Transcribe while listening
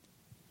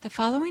The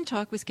following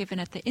talk was given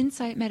at the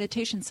Insight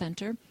Meditation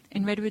Center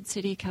in Redwood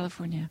City,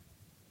 California.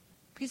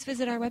 Please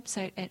visit our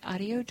website at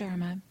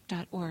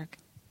audiodharma.org.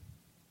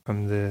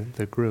 From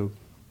the group.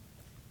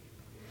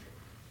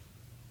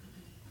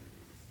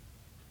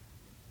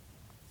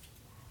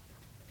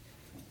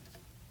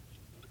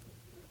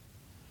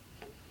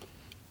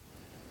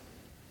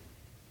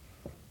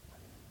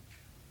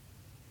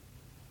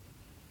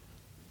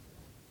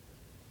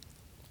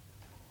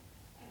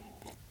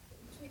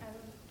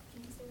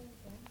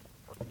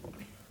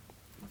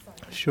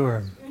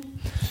 Sure.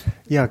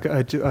 Yeah,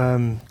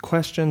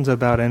 questions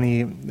about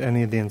any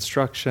of the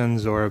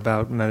instructions or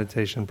about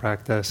meditation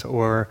practice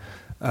or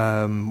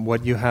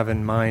what you have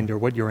in mind or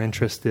what your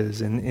interest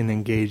is in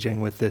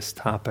engaging with this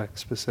topic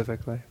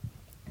specifically.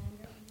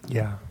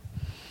 Yeah.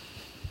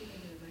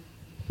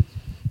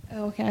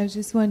 Oh, okay, I was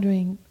just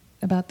wondering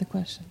about the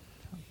question.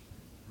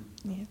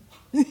 Yeah.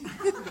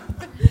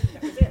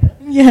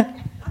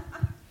 Yeah.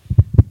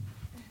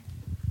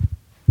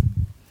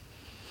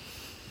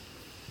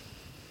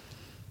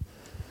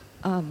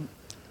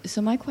 So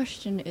my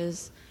question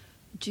is,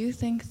 do you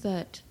think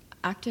that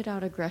acted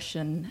out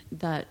aggression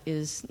that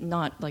is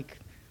not like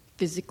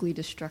physically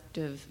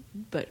destructive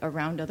but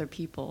around other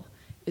people,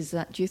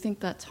 do you think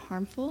that's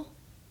harmful,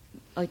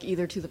 like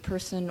either to the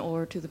person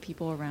or to the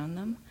people around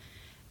them?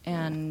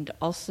 And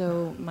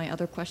also my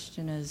other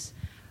question is,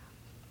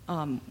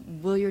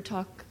 will your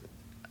talk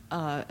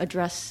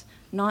address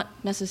not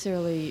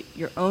necessarily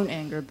your own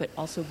anger but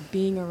also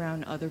being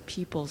around other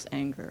people's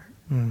anger?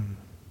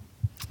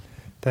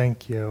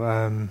 Thank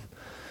you.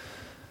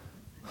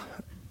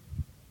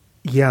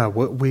 Yeah,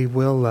 we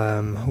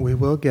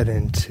will get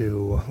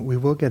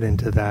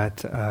into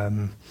that.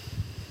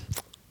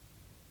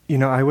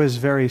 I was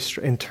very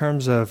in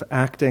terms of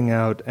acting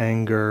out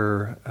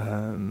anger,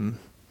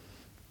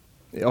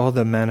 all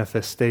the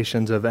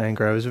manifestations of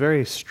anger. I was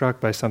very struck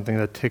by something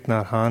that Thich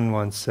Nhat Hanh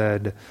once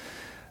said,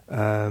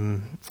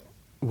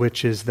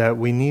 which is that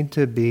we need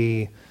to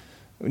be.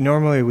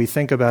 Normally we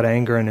think about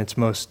anger in its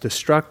most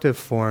destructive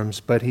forms,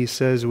 but he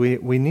says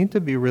we need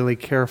to be really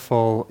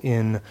careful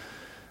in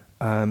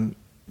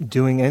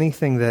doing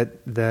anything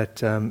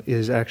that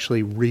is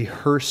actually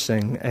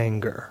rehearsing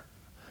anger,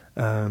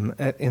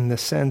 in the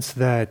sense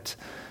that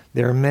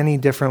there are many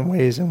different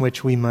ways in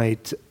which we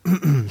might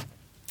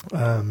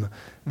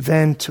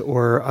vent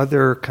or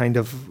other kind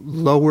of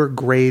lower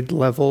grade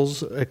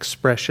levels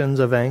expressions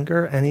of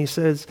anger, and he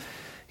says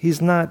he's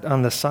not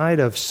on the side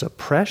of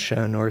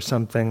suppression or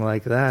something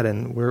like that,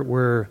 and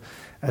we're,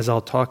 as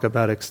I'll talk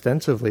about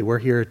extensively, we're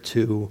here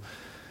to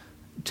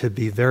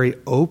be very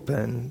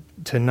open,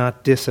 to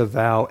not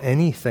disavow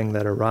anything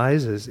that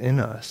arises in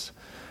us.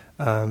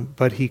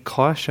 But he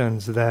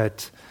cautions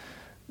that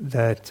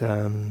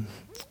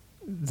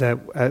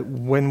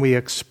when we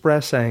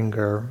express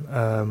anger,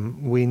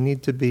 we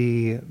need to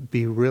be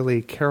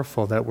really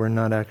careful that we're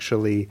not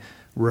actually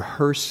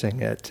rehearsing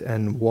it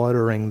and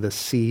watering the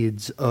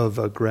seeds of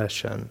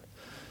aggression.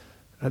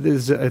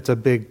 It's a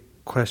big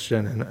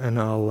question,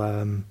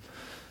 and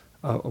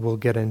we'll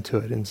get into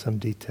it in some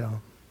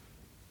detail.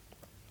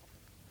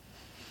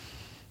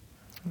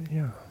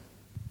 Yeah.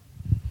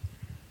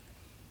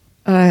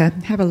 I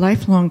have a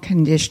lifelong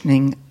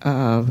conditioning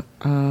of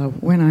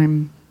when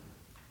I'm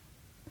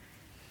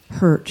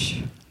hurt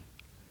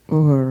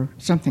or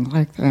something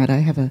like that, I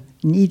have a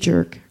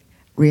knee-jerk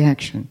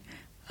reaction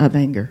of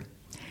anger.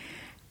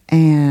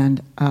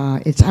 And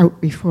it's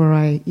out before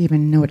I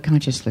even know it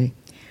consciously.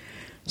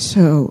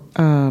 So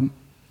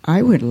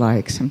I would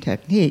like some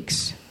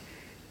techniques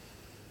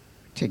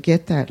to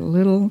get that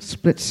little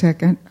split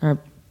second of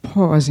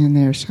pause in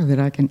there so that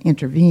I can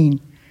intervene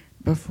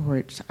before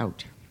it's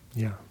out.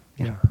 Yeah.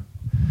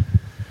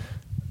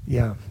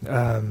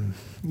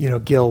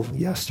 Gil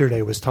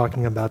yesterday was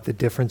talking about the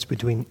difference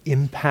between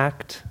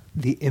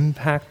the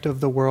impact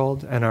of the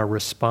world, and our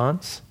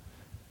response.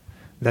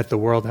 That the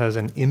world has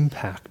an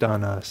impact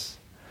on us,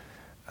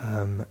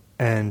 and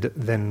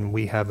then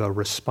we have a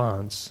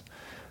response.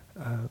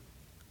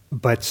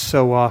 But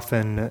so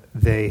often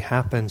they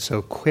happen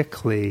so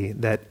quickly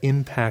that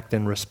impact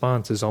and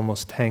response is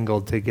almost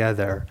tangled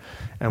together.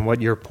 And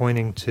what you're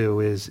pointing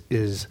to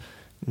is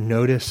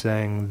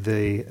noticing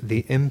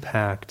the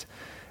impact,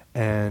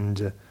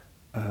 and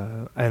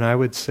I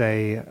would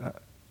say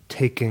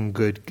taking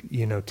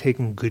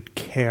good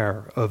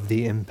care of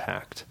the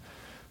impact.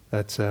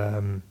 That's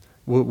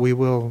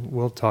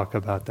we'll talk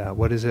about that.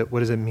 What does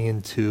it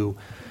mean to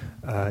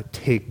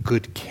take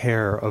good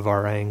care of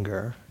our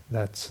anger?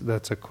 That's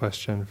a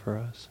question for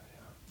us.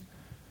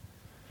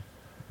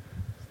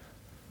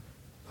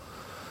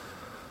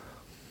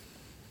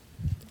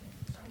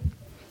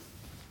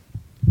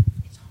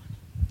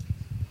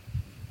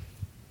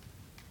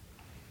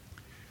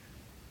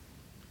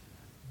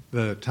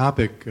 The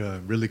topic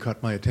really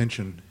caught my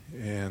attention,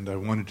 and I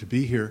wanted to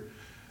be here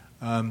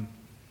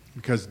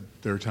because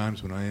there are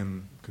times when I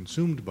am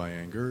consumed by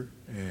anger,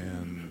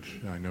 and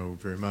I know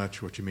very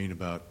much what you mean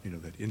about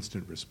that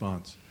instant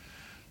response.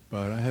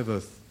 But I have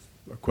a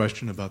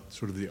question about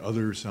sort of the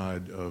other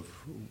side of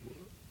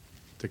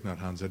Thich Nhat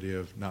Hanh's idea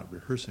of not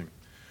rehearsing,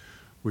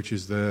 which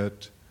is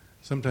that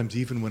sometimes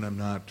even when I'm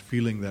not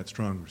feeling that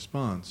strong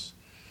response,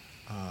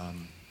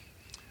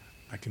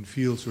 I can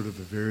feel sort of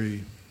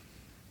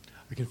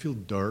I can feel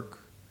dark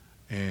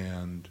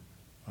and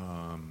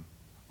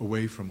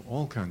away from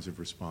all kinds of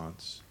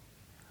response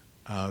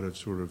out of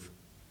sort of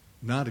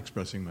not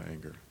expressing my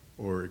anger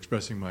or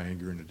expressing my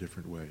anger in a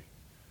different way,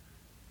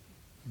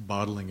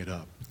 bottling it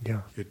up.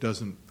 Yeah.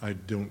 I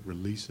don't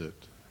release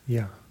it.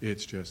 Yeah.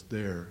 It's just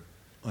there,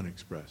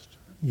 unexpressed.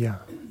 Yeah.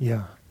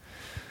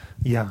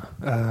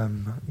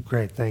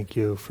 Great, thank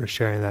you for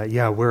sharing that.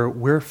 Yeah,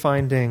 we're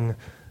finding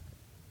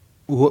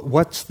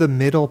what's the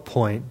middle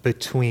point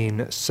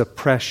between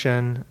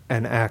suppression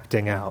and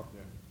acting out,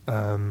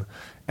 and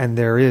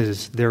there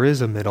is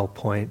a middle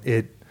point.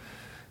 It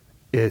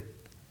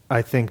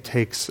I think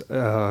takes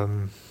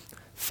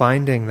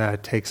finding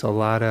that takes a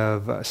lot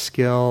of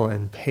skill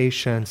and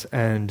patience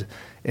and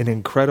an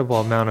incredible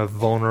amount of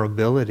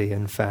vulnerability.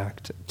 In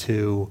fact,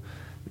 to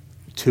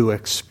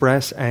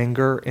express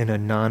anger in a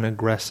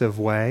non-aggressive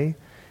way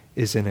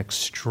is an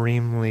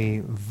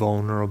extremely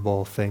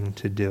vulnerable thing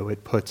to do.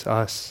 It puts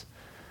us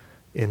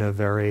in a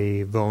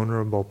very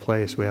vulnerable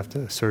place. We have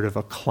to sort of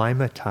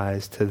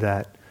acclimatize to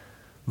that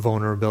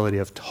vulnerability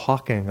of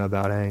talking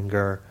about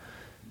anger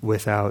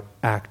without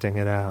acting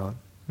it out.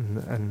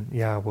 And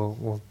yeah,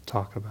 we'll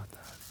talk about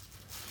that.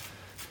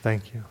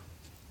 Thank you.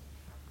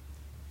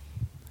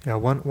 Yeah,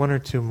 one or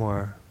two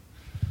more.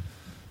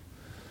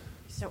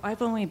 So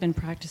I've only been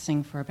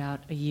practicing for about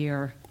a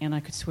year, and I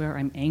could swear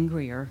I'm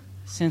angrier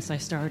since I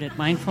started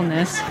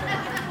mindfulness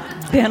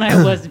than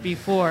I was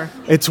before.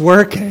 It's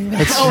working.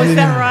 Is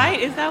that right?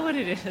 Is that what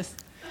it is?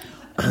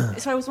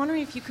 So I was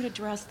wondering if you could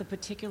address the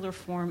particular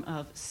form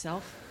of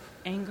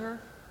self-anger,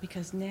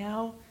 because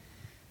now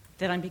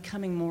that I'm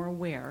becoming more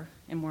aware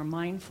and more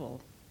mindful,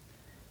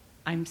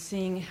 I'm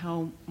seeing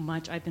how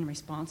much I've been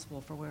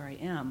responsible for where I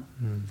am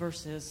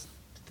versus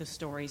the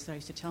stories that I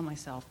used to tell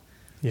myself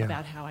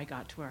about how I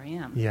got to where I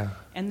am. Yeah.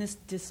 And this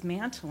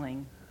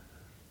dismantling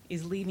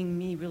is leaving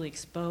me really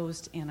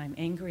exposed, and I'm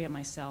angry at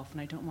myself, and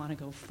I don't want to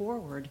go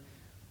forward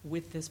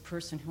with this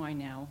person who I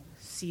now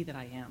see that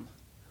I am.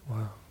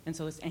 Wow. And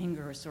so this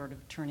anger is sort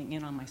of turning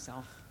in on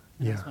myself.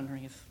 And I was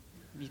wondering if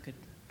you could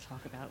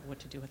talk about what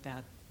to do with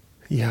that.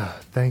 Yeah,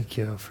 thank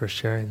you for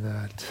sharing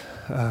that.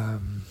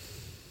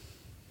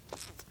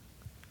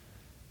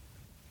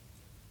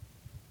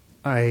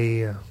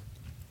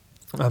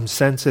 I'm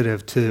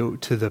sensitive to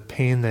the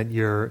pain that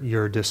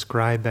you're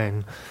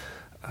describing,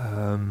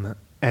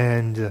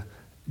 and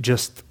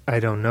just I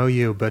don't know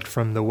you, but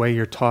from the way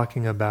you're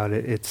talking about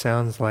it, it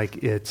sounds like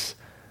it's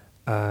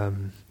a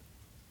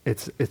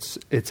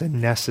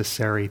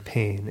necessary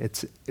pain.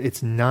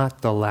 It's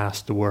not the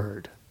last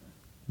word.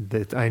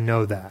 That I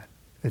know that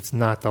it's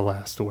not the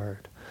last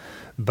word,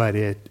 but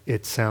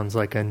it sounds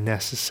like a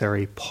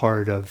necessary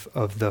part of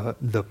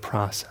the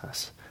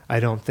process. I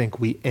don't think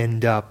we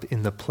end up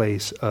in the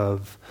place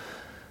of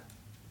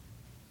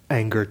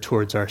anger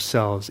towards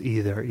ourselves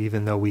either,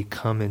 even though we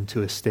come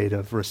into a state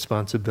of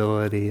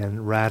responsibility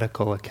and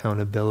radical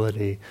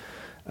accountability.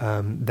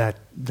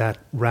 That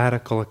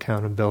radical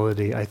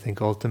accountability, I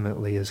think,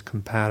 ultimately is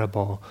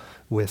compatible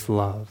with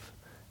love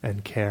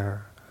and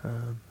care.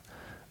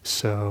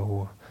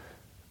 So,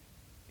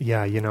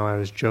 yeah, I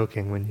was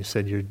joking when you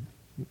said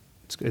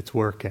it's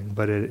working,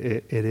 but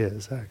it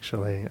is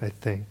actually. I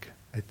think,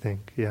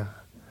 yeah.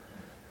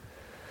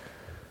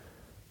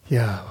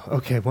 Yeah.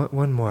 Okay.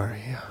 One more.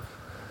 Yeah.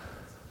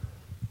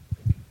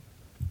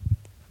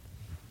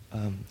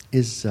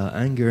 Is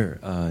anger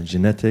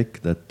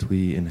genetic, that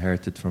we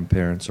inherited from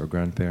parents or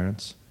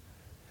grandparents?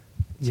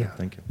 Yeah.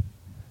 Thank you.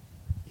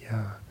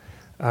 Yeah.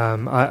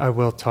 I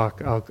will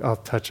talk.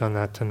 I'll touch on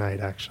that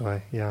tonight.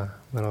 Actually. Yeah.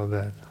 A little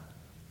bit.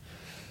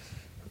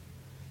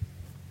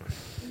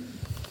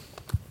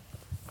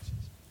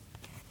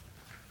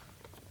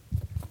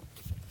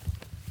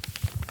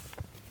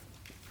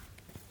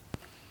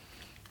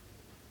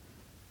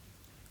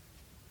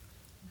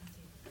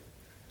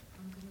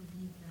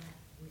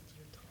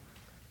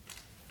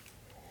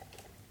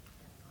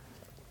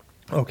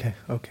 Okay.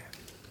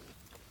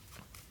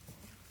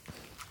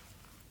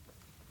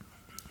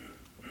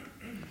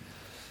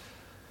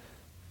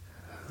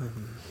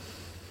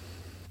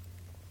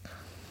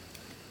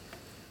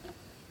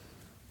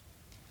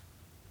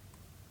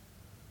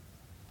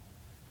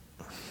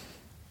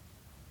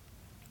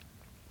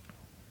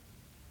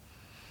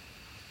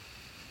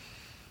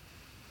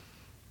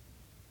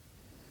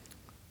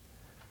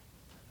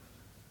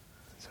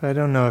 So I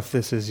don't know if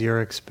this is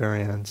your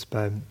experience,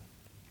 but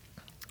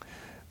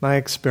my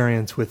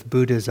experience with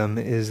Buddhism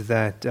is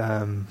that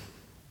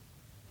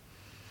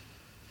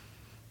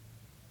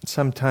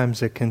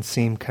sometimes it can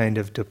seem kind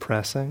of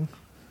depressing.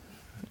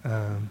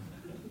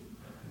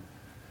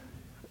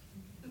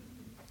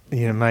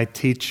 My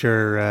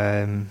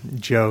teacher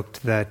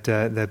joked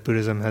that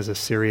Buddhism has a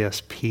serious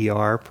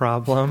PR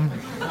problem,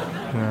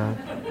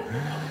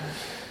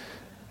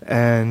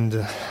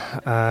 and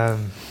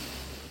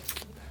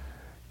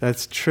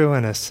That's true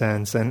in a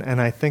sense,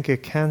 and I think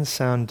it can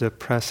sound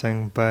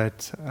depressing,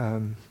 but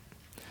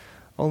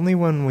only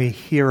when we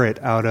hear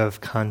it out of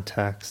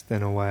context,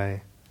 in a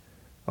way.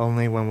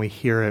 Only when we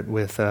hear it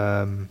with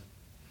a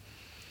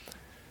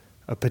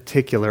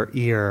particular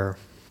ear.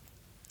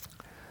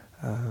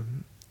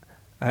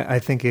 I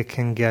think it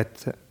can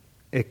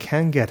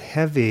get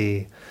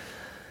heavy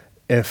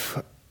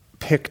if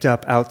picked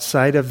up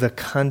outside of the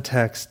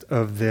context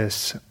of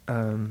this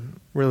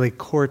really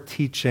core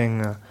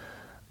teaching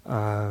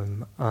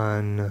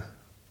on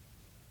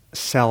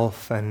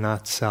self and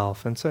not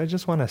self. And so I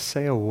just want to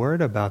say a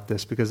word about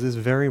this because this is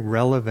very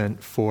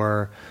relevant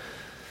for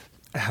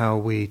how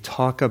we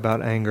talk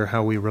about anger,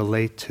 how we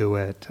relate to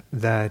it,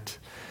 that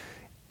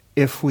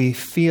if we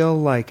feel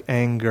like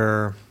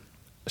anger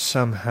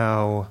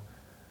somehow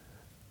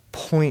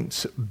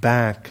points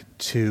back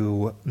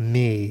to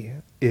me,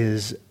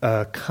 is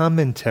a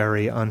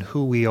commentary on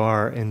who we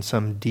are in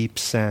some deep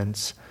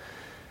sense,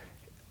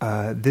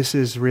 this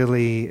is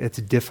really, it's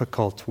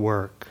difficult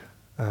work.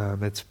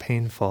 It's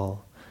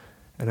painful,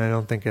 and I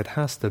don't think it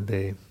has to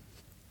be.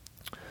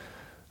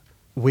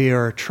 We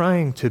are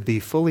trying to be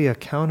fully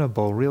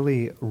accountable,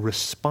 really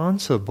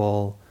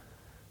responsible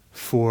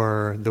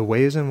for the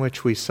ways in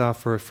which we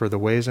suffer, for the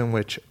ways in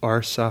which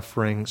our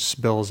suffering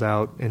spills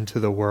out into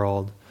the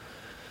world.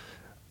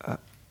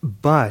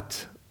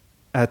 But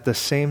at the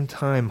same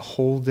time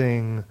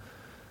holding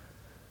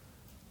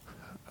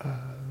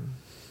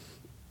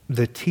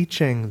the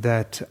teaching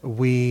that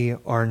we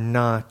are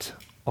not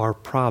our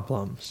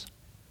problems.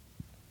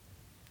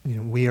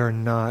 We are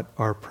not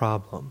our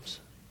problems.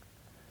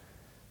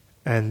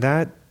 And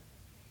that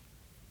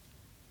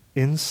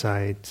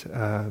insight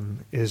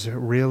is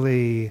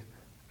really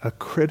a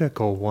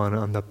critical one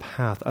on the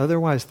path.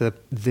 Otherwise,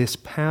 this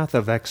path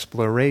of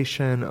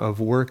exploration, of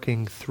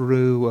working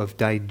through, of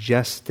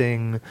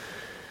digesting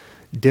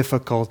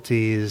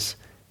difficulties,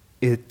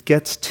 it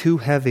gets too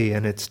heavy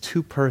and it's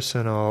too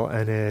personal,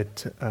 and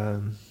it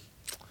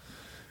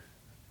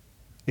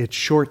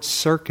short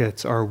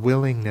circuits our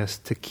willingness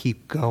to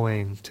keep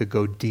going, to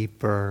go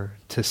deeper,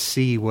 to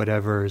see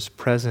whatever is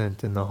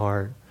present in the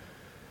heart.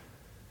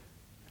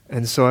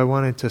 And so I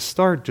wanted to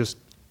start just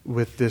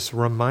with this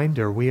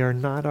reminder: we are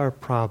not our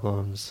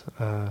problems.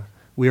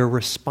 We are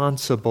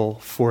responsible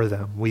for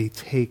them. We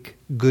take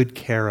good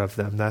care of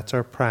them. That's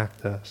our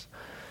practice.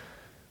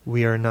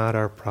 We are not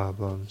our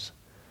problems.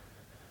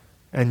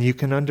 And you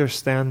can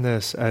understand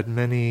this at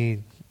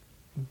many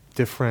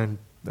different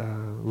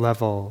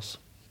levels.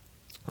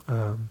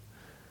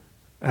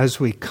 As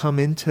we come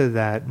into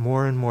that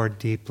more and more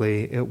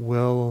deeply, it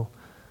will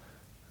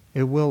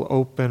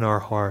open our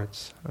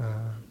hearts.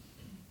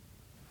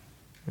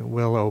 It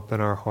will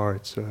open our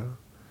hearts.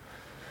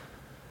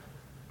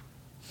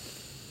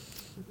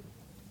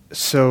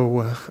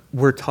 So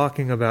we're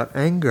talking about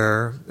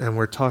anger, and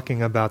we're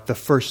talking about the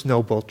first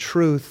noble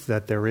truth,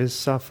 that there is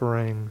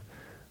suffering,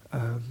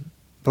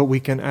 but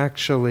we can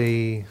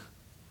actually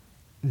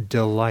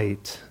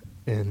delight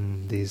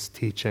in these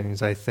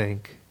teachings, I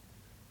think.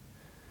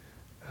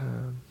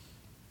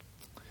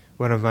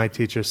 One of my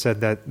teachers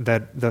said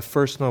that the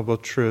first noble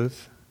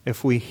truth,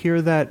 if we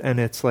hear that and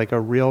it's like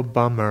a real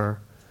bummer,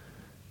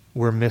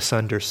 we're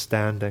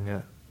misunderstanding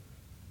it.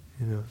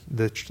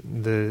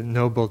 The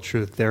noble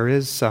truth, there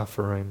is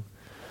suffering.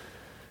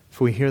 If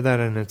we hear that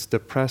and it's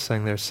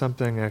depressing, there's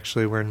something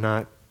actually we're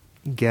not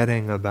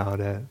getting about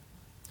it.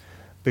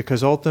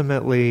 Because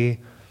ultimately,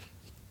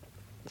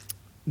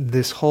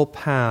 this whole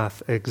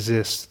path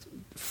exists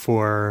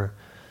for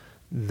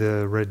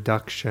the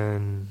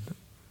reduction,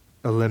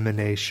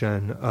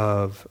 elimination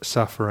of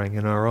suffering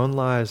in our own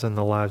lives and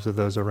the lives of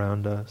those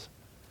around us.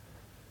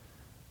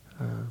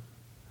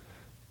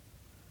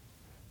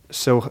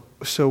 So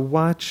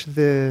watch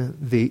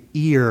the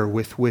ear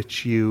with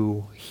which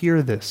you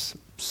hear this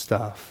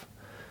stuff.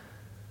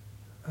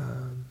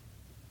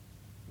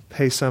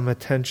 Pay some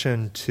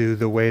attention to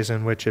the ways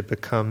in which it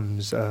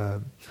becomes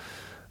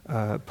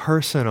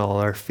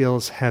personal or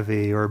feels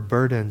heavy or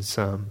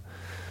burdensome,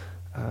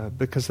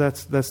 because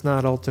that's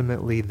not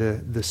ultimately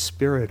the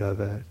spirit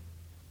of it.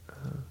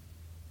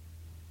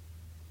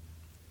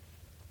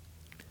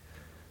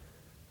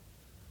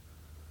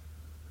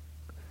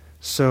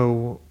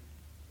 So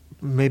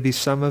maybe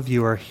some of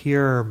you are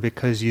here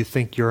because you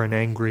think you're an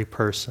angry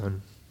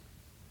person.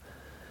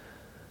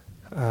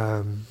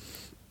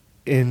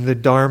 In the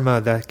Dharma,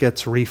 that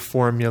gets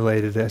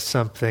reformulated as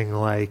something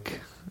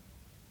like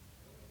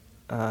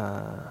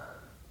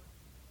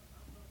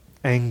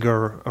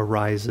anger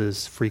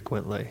arises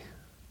frequently.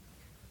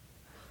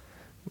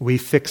 We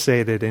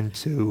fixate it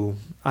into,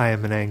 I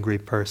am an angry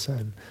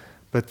person.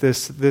 But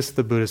this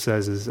the Buddha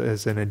says,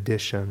 is an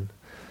addition.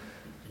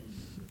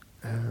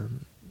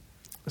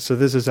 So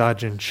this is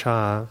Ajahn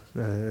Chah,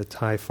 a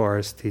Thai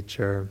forest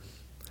teacher.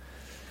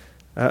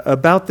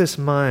 About this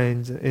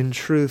mind, in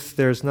truth,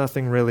 there's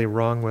nothing really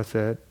wrong with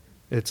it.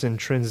 It's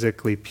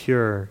intrinsically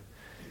pure.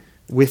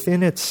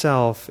 Within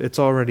itself, it's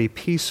already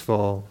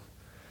peaceful.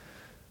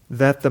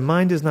 That the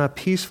mind is not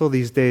peaceful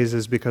these days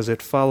is because it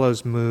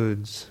follows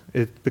moods.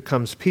 It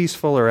becomes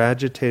peaceful or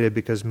agitated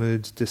because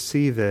moods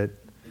deceive it.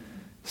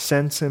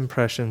 Sense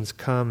impressions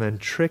come and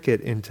trick it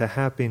into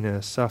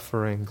happiness,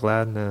 suffering,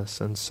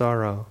 gladness, and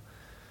sorrow.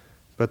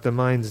 But the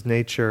mind's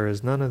nature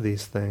is none of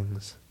these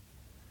things.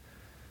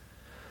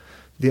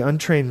 The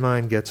untrained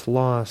mind gets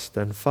lost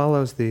and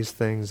follows these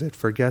things. It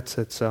forgets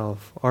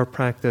itself. Our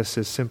practice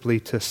is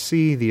simply to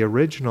see the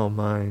original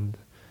mind.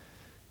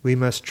 We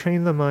must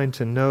train the mind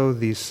to know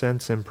these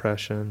sense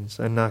impressions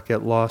and not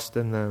get lost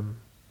in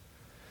them.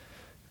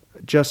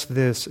 Just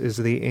this is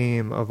the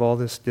aim of all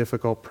this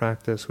difficult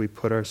practice we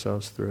put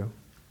ourselves through.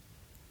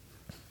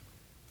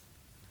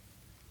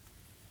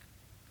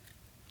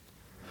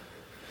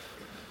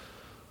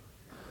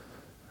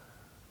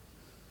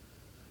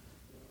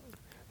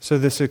 So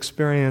this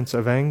experience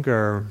of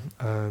anger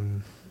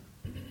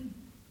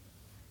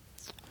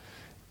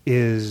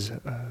is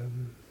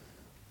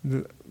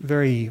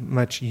very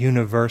much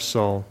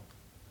universal.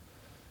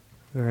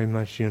 Very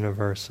much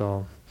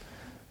universal.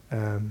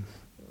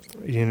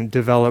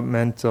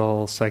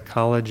 Developmental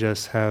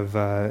psychologists have,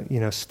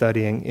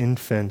 studying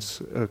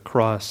infants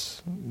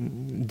across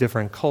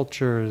different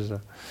cultures.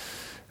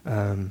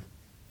 When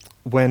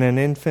an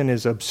infant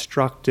is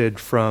obstructed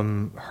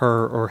from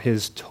her or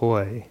his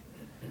toy,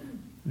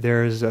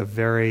 there's a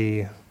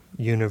very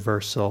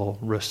universal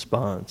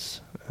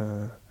response,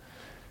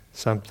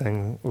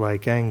 something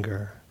like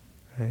anger,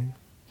 right?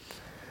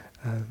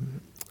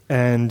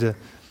 And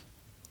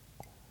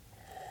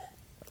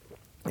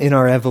in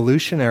our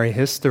evolutionary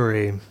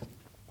history,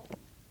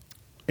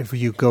 if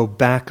you go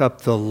back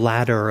up the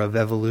ladder of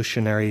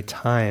evolutionary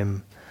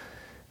time,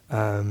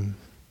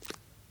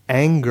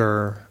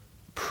 anger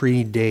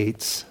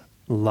predates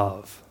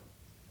love,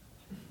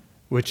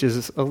 which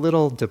is a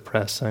little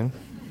depressing.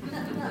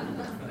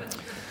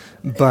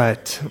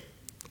 But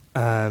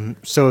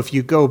so if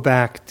you go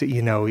back to,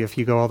 if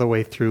you go all the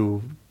way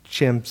through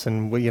chimps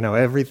and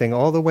everything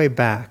all the way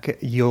back,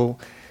 you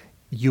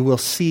will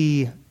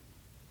see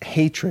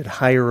hatred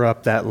higher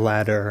up that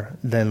ladder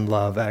than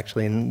love,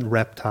 actually, in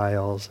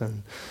reptiles,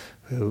 and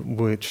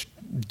which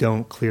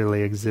don't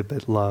clearly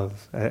exhibit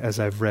love,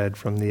 as I've read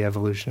from the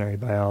evolutionary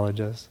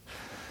biologists.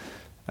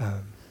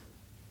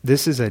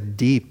 This is a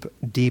deep,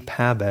 deep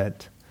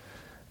habit.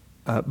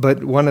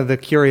 But one of the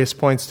curious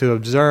points to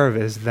observe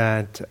is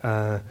that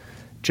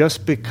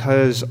just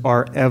because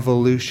our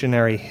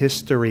evolutionary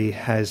history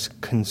has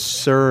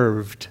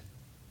conserved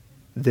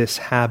this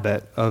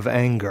habit of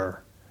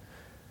anger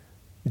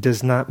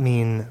does not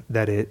mean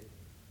that it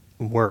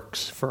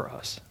works for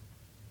us.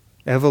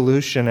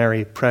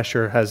 Evolutionary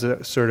pressure has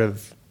a sort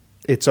of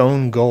its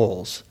own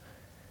goals,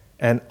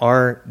 and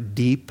our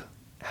deep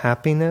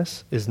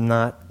happiness is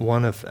not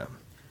one of them,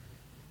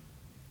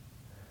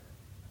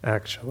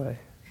 actually.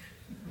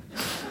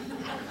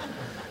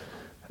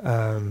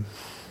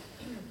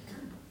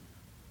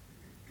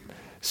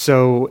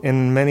 So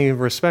in many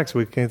respects,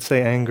 we can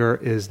say anger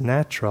is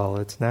natural.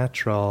 It's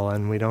natural,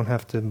 and we don't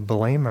have to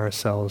blame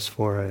ourselves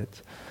for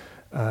it.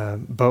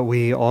 But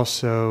we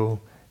also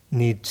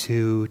need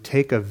to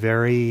take a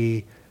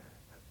very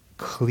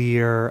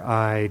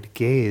clear-eyed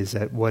gaze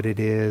at what it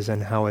is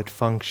and how it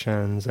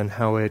functions and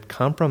how it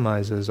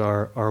compromises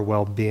our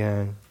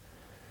well-being.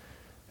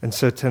 And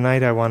so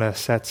tonight I want to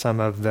set some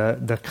of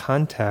the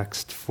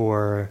context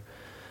for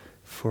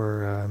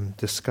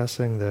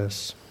discussing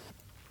this.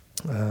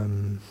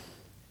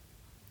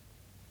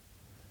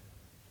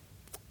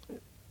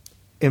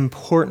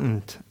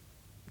 Important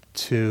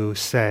to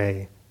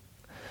say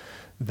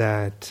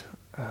that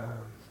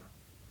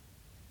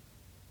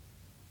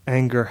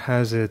anger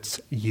has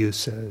its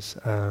uses,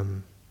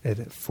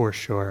 for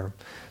sure.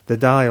 The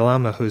Dalai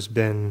Lama, who's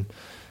been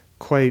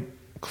quite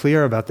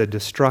clear about the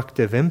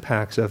destructive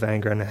impacts of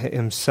anger, and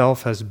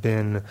himself has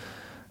been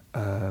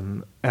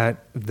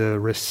at the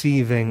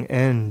receiving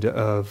end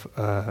of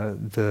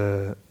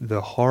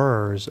the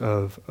horrors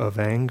of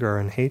anger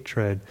and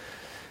hatred,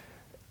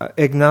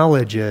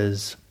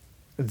 acknowledges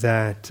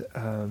that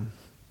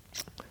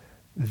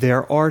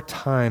there are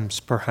times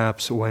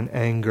perhaps when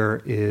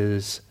anger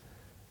is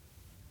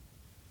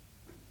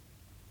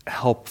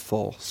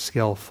helpful,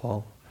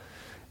 skillful.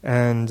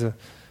 And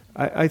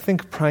I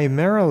think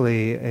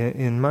primarily,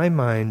 in my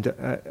mind,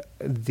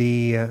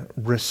 the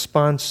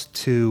response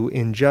to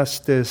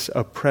injustice,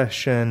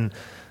 oppression,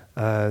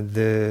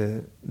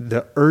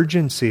 the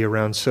urgency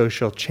around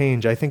social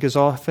change, I think is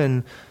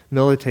often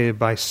militated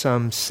by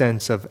some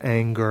sense of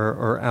anger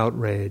or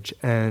outrage.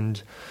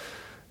 And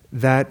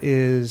that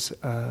is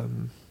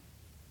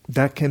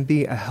that can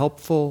be a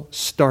helpful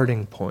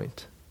starting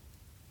point.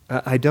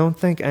 I don't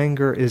think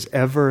anger is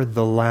ever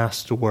the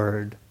last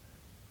word.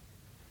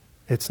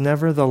 It's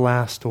never the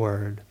last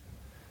word.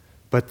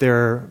 But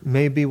there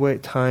may be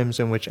times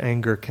in which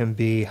anger can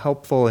be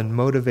helpful in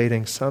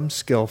motivating some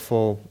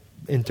skillful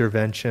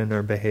intervention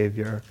or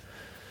behavior.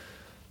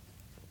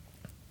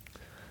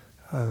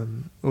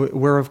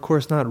 We're, of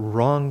course, not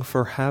wrong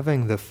for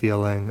having the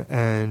feeling,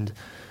 and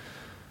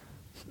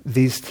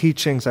these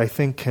teachings, I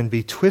think, can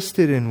be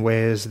twisted in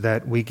ways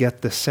that we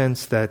get the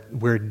sense that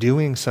we're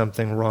doing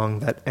something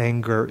wrong, that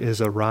anger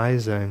is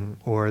arising,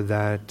 or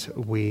that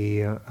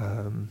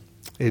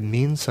it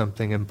means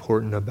something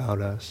important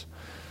about us.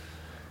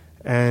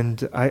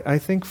 And I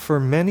think for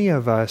many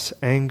of us,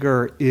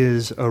 anger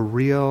is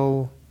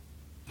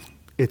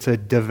it's a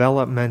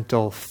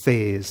developmental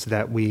phase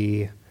that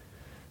we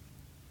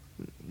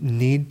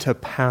need to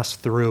pass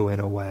through in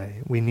a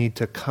way. We need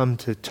to come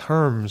to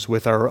terms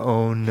with our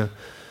own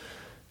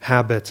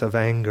habits of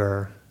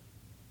anger,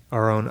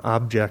 our own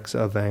objects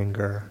of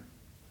anger.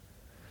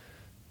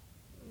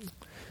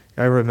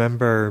 I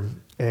remember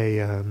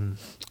in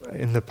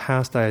the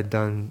past I had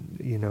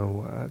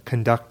done,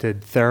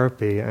 conducted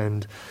therapy,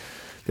 and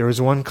there was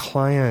one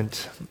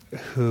client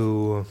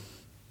who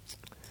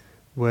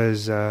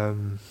was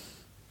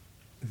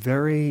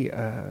really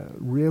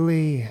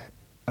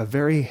a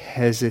very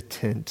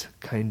hesitant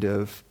kind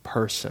of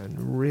person,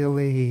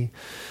 really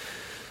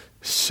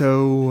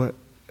so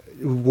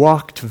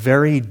walked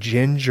very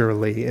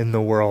gingerly in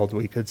the world,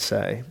 we could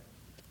say.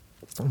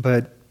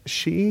 But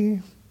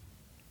she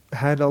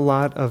had a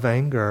lot of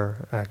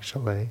anger,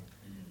 actually.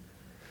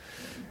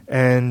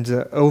 And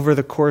over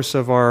the course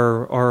of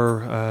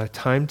our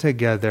time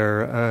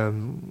together,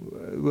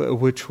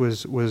 which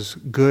was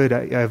good,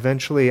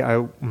 eventually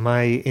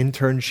my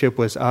internship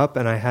was up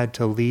and I had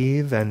to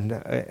leave and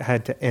I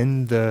had to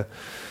end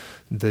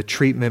the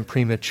treatment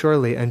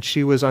prematurely, and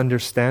she was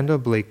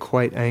understandably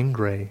quite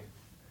angry.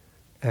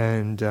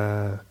 And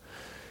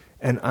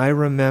I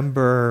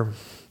remember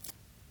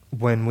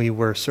when we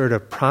were sort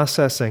of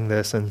processing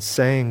this and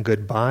saying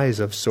goodbyes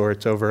of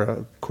sorts over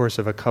a course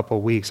of a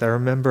couple weeks, I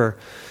remember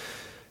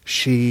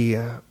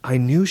I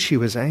knew she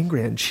was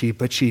angry,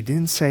 but she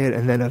didn't say it,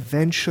 and then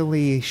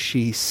eventually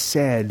she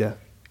said,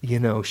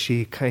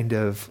 she kind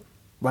of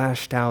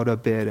lashed out a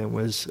bit and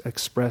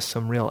expressed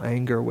some real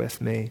anger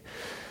with me.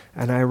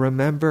 And I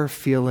remember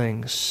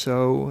feeling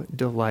so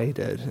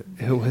delighted.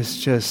 It was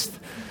just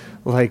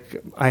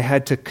like I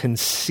had to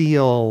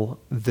conceal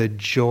the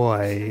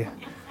joy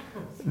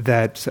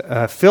that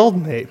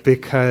filled me,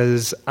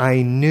 because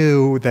I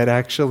knew that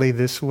actually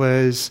this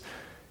was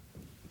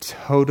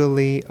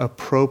totally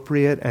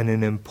appropriate and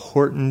an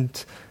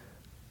important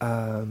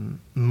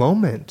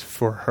moment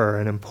for her,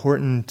 an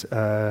important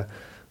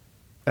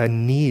a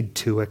need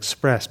to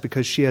express,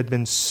 because she had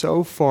been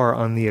so far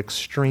on the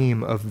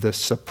extreme of the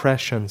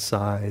suppression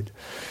side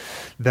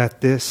that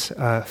this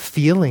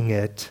feeling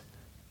it,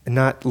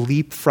 not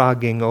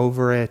leapfrogging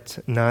over it,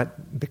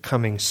 not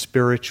becoming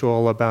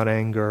spiritual about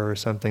anger or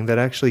something, that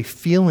actually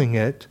feeling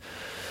it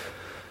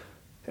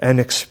and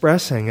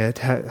expressing it,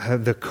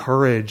 had the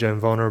courage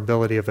and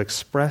vulnerability of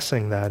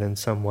expressing that in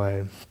some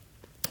way,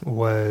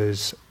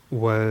 was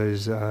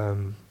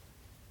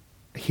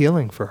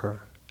healing for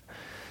her.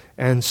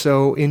 And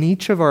so in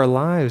each of our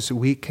lives,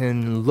 we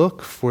can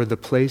look for the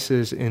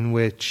places in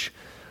which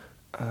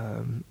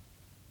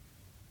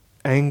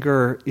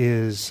anger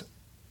is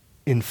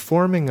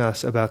informing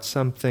us about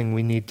something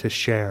we need to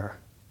share,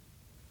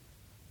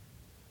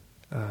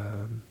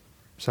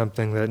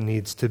 something that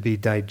needs to be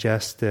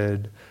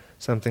digested,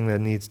 something that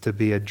needs to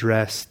be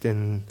addressed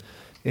in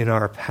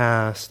our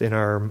past, in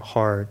our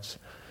hearts.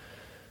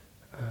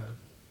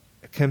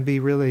 It can be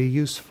really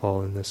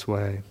useful in this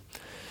way.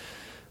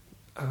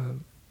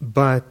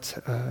 But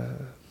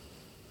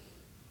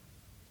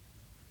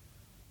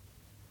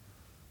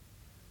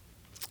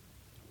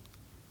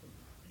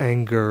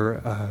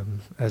anger,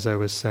 as I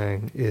was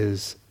saying,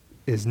 is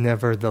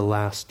never the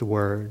last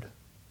word.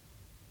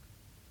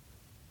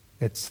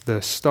 It's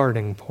the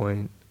starting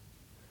point.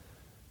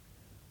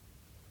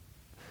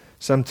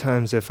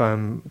 Sometimes if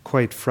I'm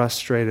quite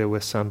frustrated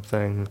with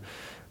something,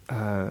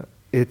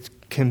 it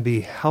can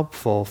be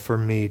helpful for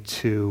me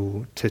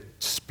to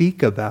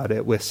speak about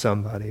it with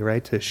somebody,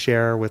 right? To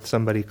share with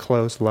somebody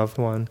close, loved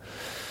one.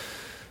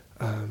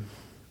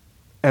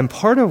 And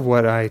part of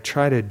what I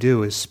try to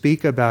do is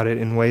speak about it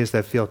in ways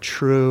that feel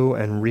true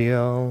and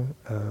real.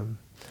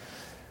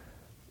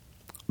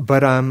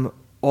 But I'm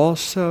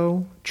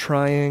also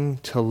trying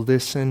to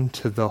listen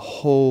to the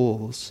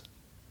holes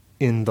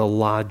in the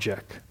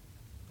logic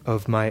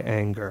of my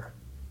anger.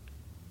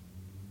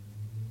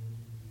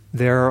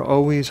 There are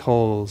always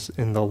holes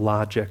in the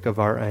logic of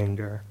our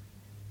anger.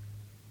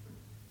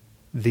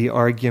 The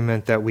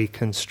argument that we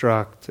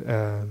construct,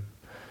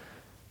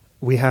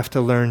 we have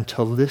to learn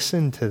to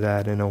listen to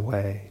that in a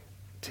way,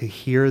 to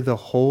hear the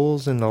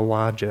holes in the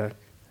logic.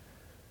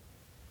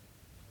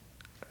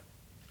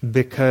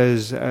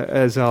 Because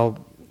as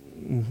I'll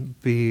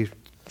be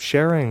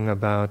sharing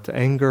about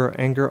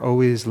anger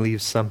always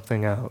leaves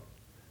something out.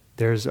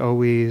 There's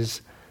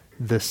always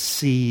the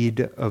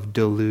seed of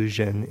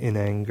delusion in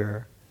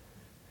anger.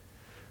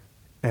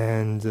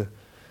 And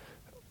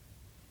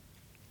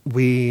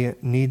we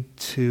need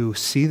to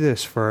see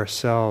this for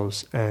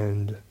ourselves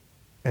and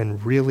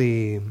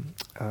really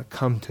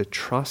come to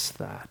trust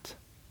that.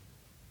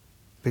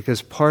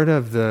 Because part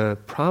of the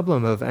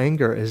problem of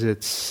anger is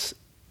its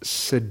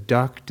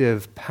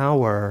seductive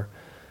power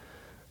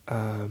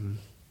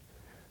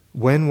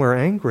when we're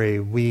angry,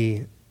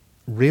 we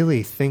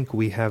really think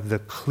we have the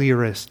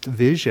clearest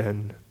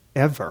vision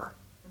ever,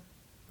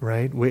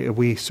 right?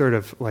 We sort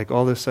of like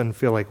all of a sudden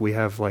feel like we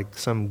have like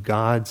some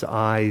God's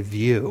eye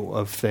view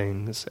of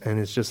things, and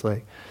it's just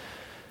like,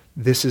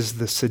 this is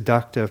the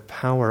seductive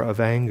power of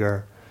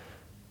anger,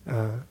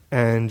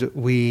 and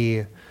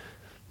we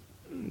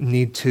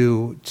need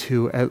to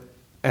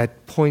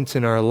at points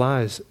in our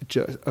lives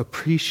just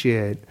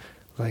appreciate,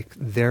 like,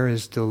 there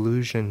is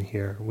delusion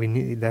here.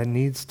 That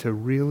needs to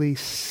really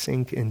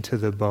sink into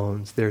the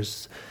bones.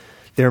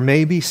 There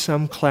may be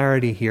some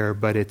clarity here,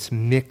 but it's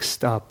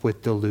mixed up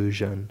with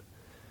delusion,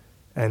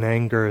 and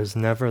anger is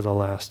never the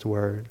last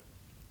word.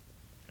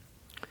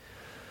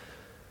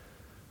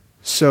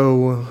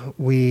 So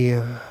we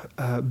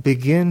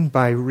begin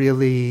by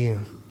really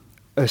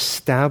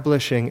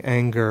establishing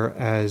anger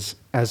as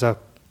a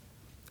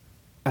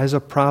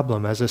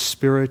problem, as a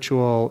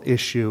spiritual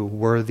issue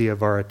worthy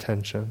of our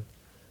attention.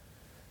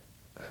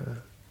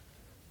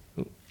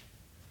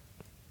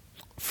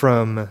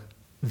 From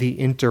the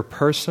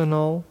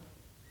interpersonal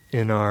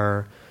in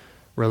our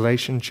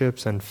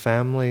relationships and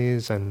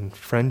families and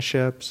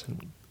friendships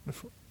and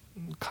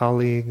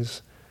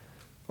colleagues,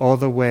 all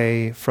the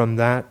way from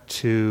that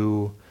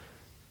to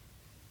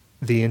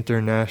the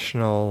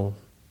international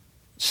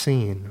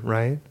scene,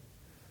 right?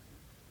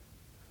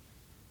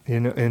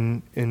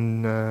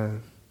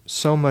 In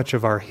so much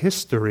of our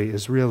history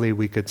is really,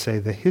 we could say,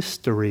 the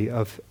history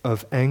of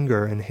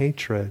anger and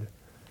hatred.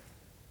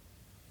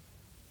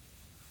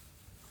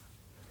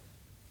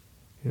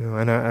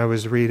 And I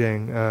was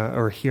reading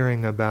or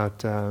hearing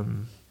about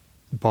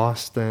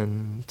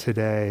Boston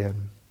today,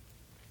 and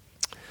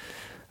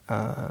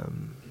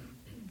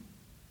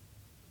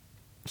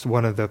so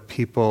one of the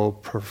people,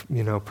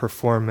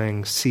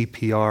 performing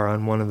CPR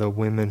on one of the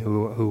women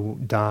who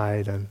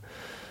died, and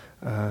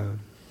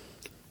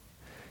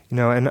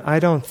and I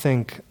don't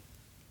think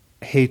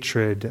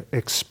hatred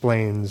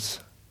explains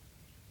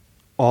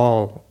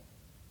all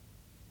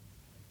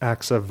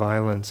acts of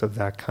violence of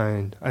that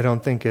kind. I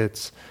don't think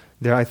it's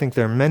there. I think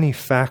there are many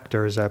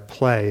factors at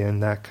play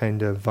in that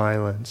kind of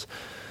violence,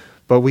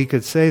 but we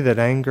could say that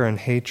anger and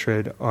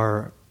hatred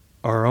are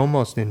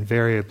almost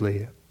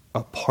invariably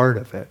a part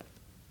of it.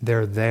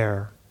 They're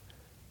there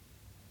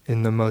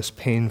in the most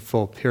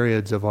painful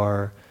periods of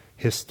our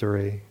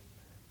history.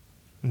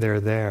 They're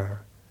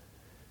there.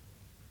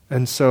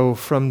 And so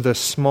from the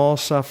small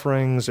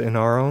sufferings in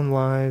our own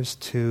lives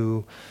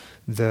to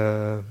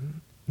the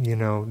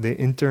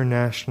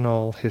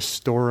international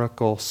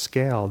historical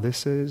scale,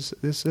 this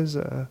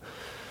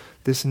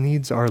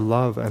needs our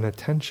love and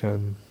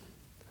attention.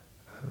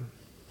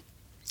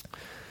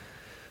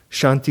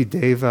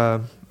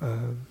 Shantideva,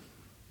 kind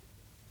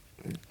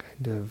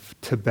of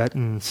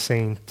Tibetan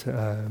saint,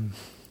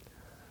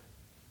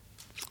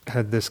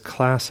 had this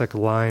classic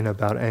line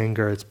about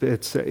anger.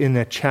 It's in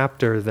a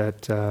chapter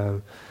that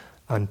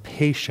on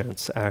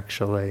patience,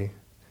 actually.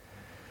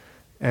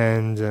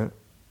 And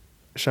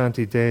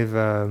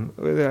Shantideva,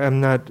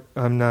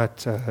 I'm not.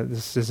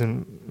 This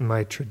isn't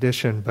my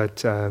tradition,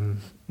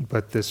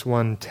 but this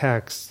one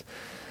text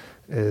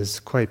is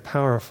quite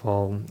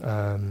powerful,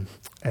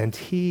 and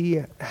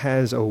he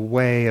has a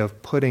way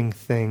of putting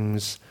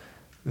things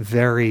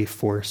very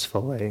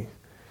forcefully.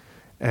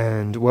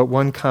 And what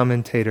one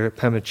commentator,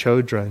 Pema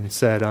Chodron,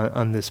 said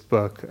on this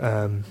book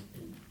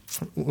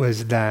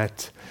was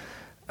that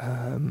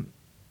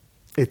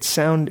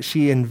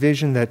she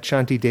envisioned that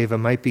Shantideva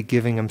might be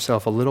giving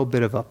himself a little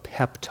bit of a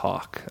pep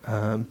talk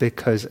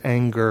because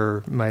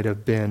anger might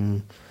have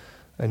been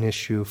an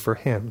issue for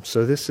him.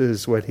 So this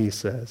is what he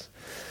says.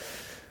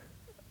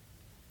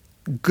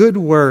 Good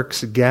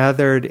works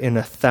gathered in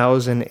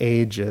 1,000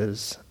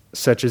 ages,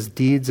 such as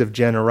deeds of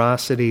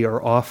generosity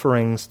or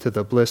offerings to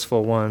the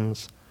blissful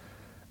ones,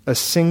 a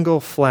single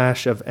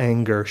flash of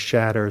anger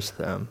shatters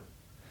them.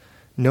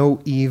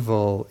 No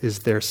evil is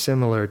there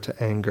similar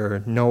to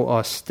anger, no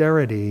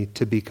austerity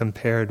to be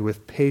compared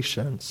with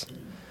patience.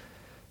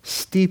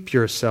 Steep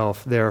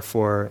yourself,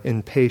 therefore,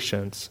 in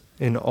patience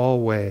in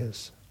all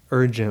ways,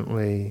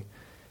 urgently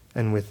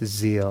and with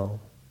zeal.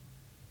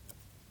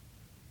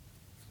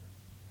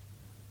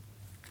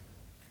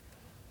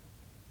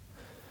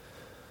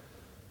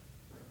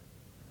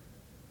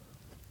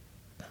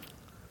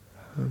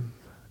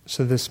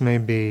 So this may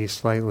be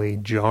slightly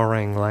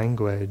jarring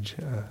language.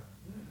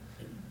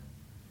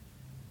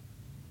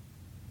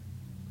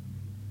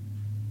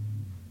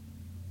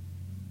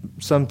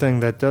 Something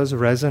that does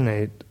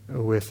resonate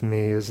with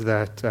me is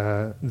that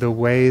the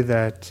way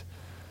that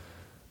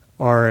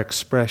our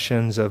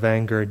expressions of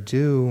anger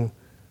do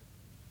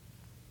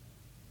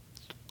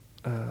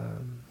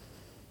kind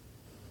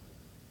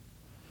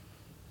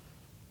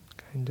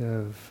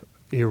of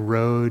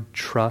erode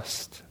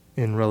trust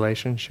in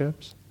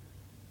relationships.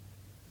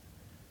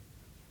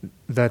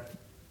 That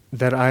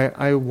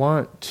I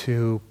want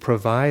to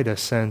provide a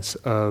sense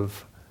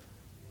of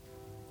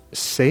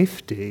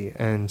safety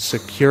and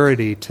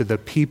security to the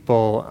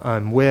people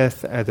I'm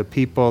with, the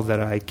people that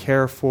I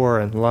care for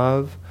and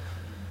love.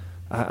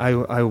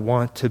 I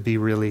want to be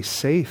really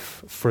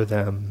safe for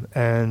them.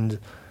 And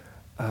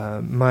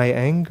my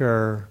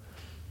anger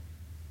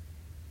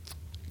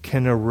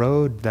can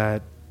erode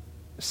that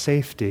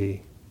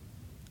safety.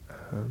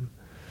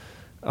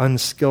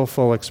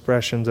 Unskillful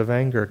expressions of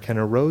anger can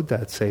erode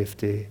that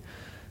safety.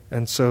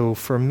 And so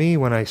for me,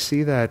 when I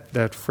see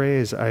that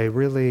phrase,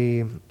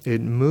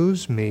 it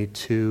moves me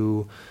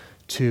to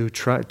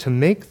try to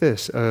make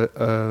this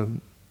a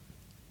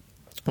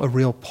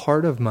real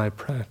part of my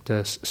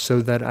practice,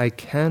 so that I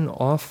can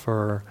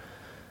offer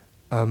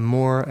a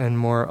more and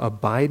more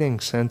abiding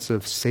sense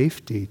of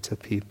safety to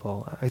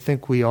people. I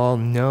think we all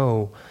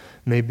know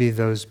maybe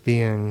those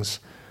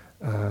beings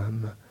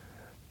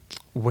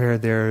where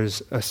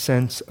there's a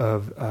sense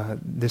of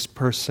this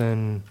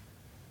person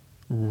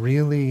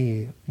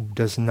really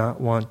does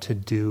not want to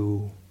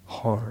do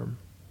harm,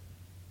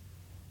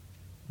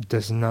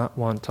 does not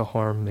want to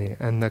harm me,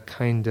 and the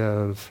kind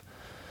of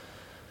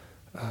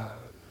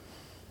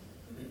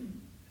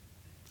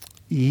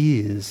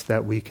ease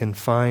that we can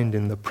find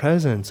in the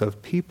presence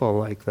of people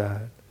like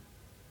that,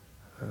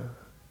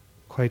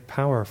 quite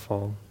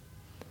powerful.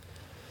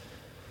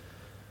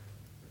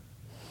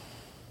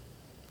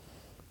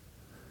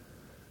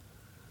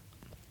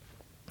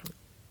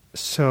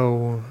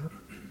 So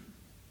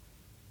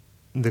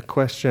the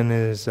question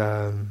is,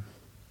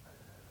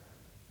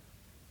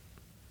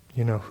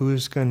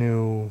 who's going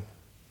to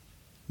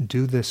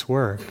do this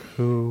work?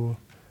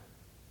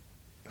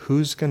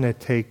 Who's going to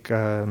take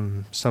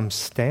some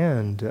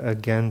stand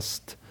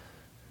against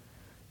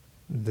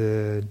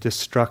the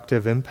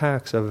destructive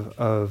impacts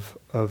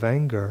of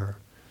anger?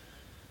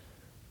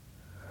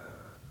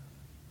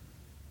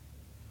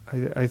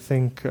 I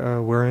think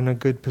we're in a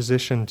good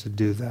position to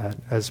do that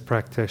as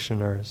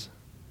practitioners.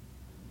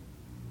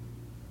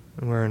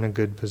 We're in a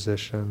good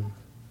position.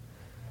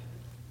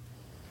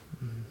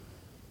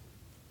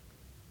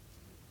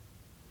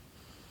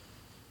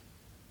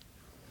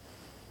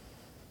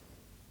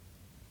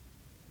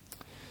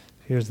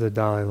 Here's the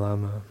Dalai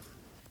Lama.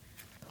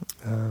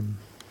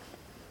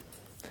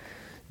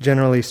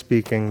 Generally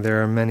speaking,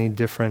 there are many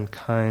different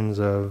kinds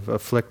of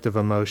afflictive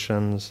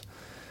emotions,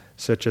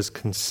 such as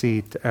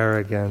conceit,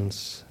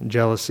 arrogance,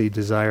 jealousy,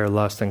 desire,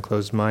 lust, and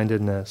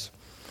closed-mindedness.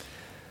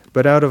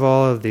 But out of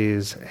all of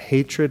these,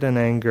 hatred and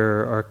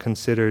anger are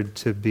considered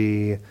to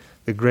be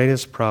the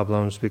greatest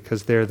problems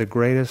because they're the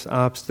greatest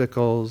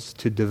obstacles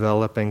to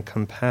developing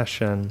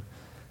compassion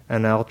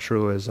and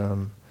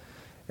altruism,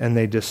 and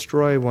they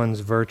destroy one's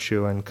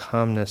virtue and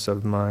calmness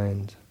of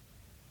mind.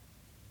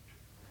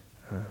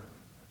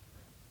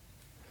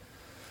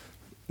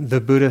 The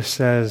Buddha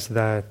says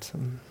that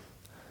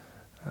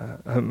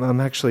I'm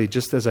actually,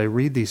 just as I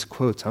read these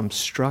quotes, I'm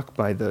struck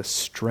by the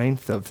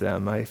strength of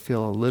them. I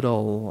feel a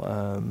little,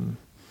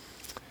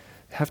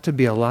 have to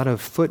be a lot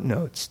of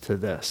footnotes to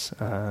this.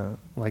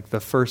 Like the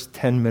first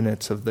 10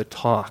 minutes of the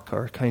talk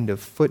are kind of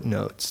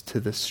footnotes to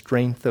the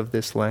strength of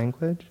this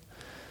language.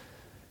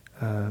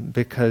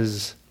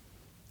 Because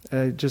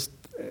just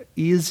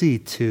easy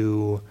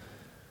to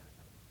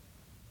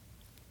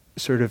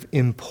sort of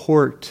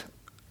import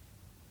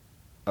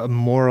a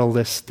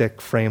moralistic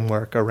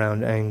framework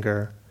around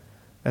anger,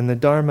 and the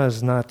Dharma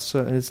is not so.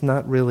 It's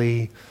not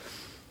really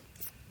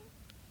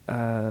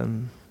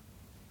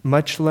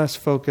much less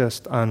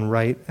focused on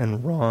right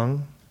and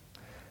wrong,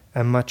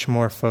 and much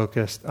more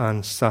focused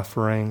on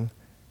suffering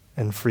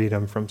and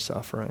freedom from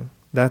suffering.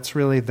 That's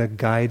really the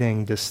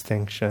guiding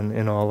distinction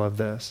in all of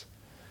this.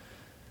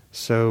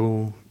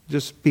 So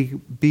just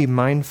be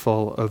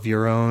mindful of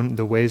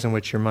the ways in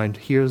which your mind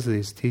hears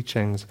these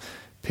teachings,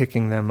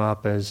 picking them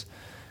up as,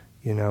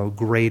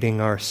 grading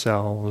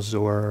ourselves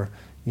or,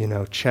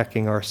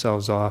 checking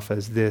ourselves off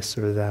as this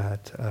or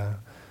that.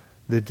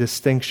 The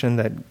distinction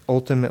that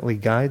ultimately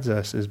guides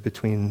us is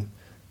between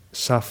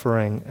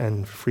suffering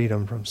and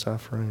freedom from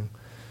suffering.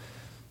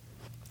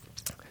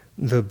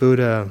 The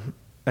Buddha,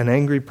 an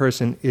angry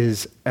person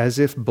is as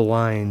if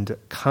blind,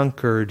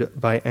 conquered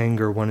by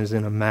anger. One is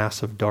in a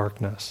mass of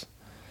darkness.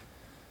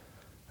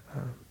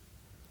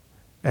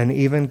 And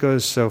even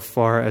goes so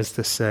far as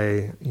to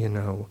say,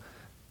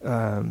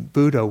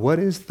 Buddha, what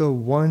is the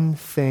one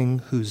thing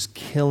whose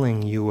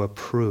killing you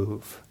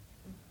approve?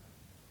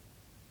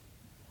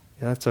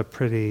 That's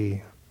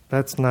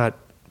not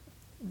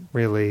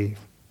really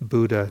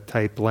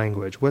Buddha-type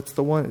language. What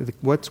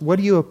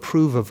do you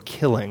approve of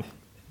killing,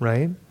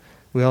 right?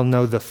 We all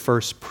know the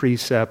first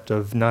precept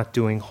of not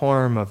doing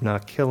harm, of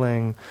not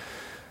killing.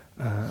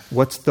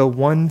 What's the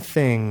one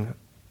thing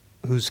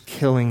whose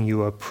killing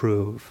you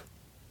approve?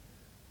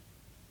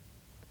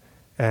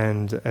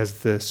 And as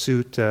the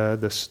sutta,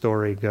 the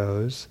story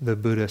goes, the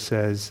Buddha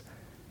says,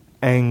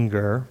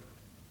 anger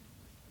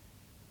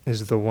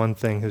is the one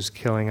thing whose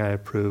killing I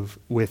approve,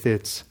 with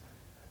its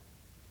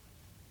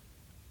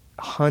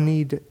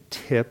honeyed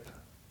tip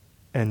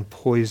and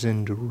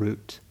poisoned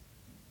root.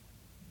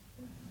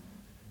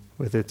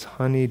 With its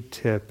honeyed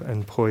tip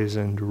and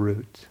poisoned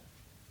root.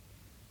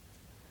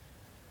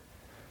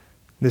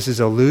 This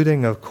is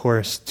alluding, of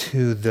course,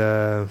 to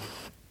the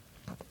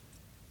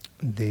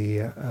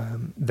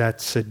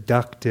that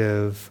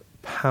seductive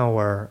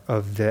power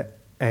of the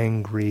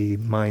angry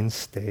mind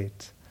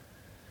state.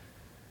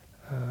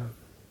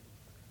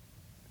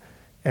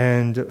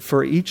 And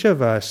for each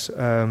of us,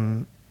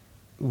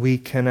 we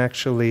can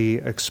actually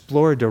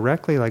explore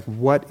directly, like,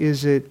 what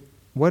is it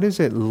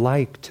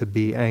like to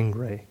be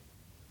angry?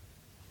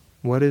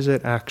 What is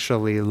it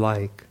actually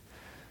like?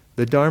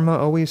 The Dharma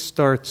always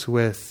starts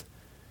with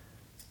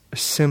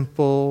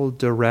simple,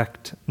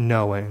 direct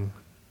knowing.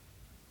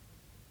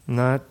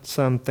 Not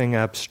something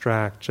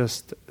abstract,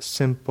 just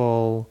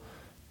simple,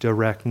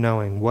 direct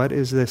knowing. What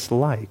is this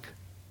like?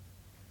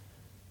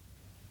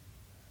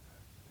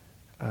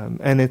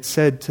 And it's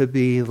said to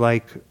be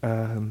like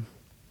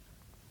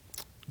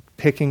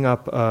picking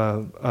up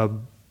a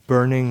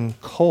burning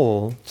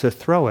coal to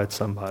throw at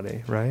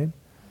somebody, right?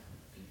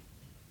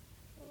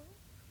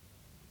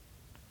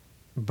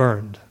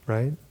 Burned,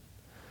 right?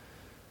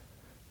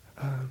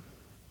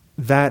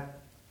 That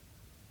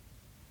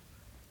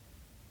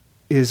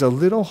is a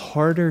little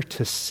harder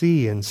to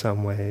see in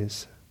some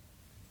ways,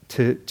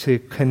 to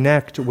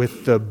connect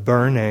with the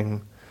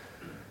burning,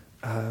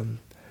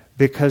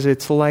 because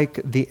it's like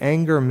the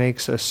anger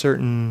makes a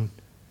certain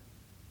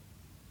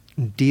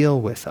deal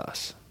with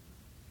us.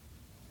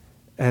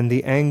 And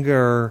the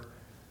anger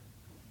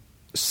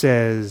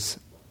says,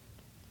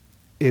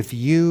 if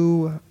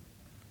you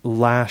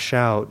lash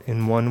out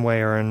in one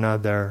way or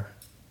another,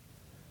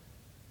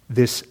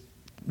 this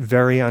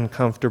very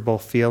uncomfortable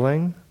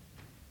feeling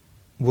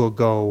will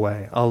go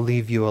away. I'll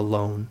leave you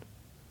alone.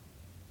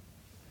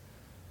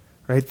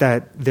 Right?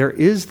 That there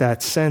is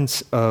that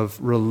sense of,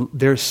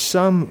 there's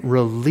some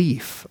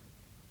relief,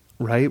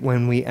 right,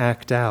 when we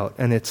act out.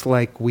 And it's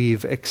like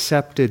we've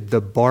accepted the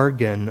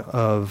bargain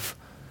of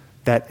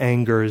that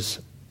anger's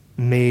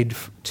made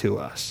to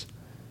us.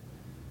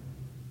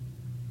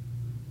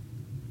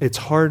 It's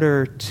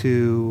harder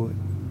to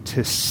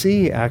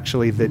see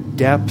actually the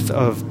depth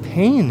of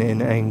pain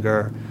in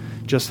anger,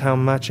 just how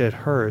much it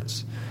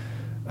hurts,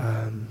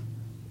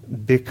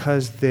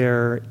 because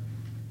there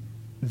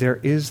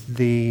is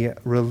the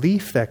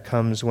relief that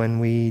comes when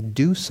we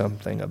do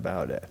something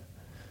about it,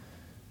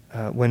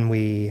 when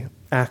we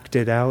act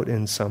it out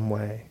in some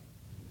way,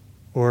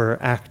 or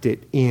act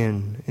it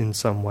in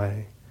some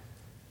way.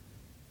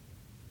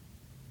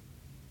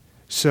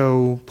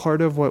 So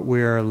part of what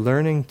we're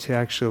learning to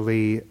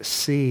actually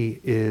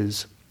see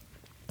is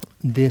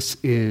this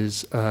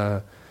is,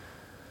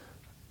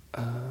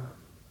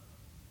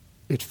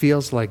 it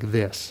feels like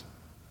this.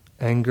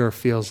 Anger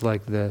feels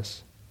like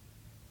this.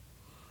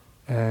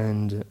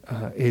 And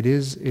it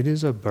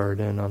is a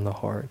burden on the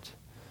heart.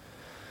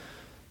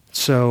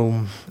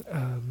 So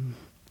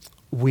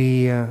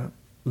we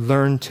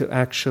learn to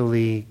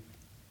actually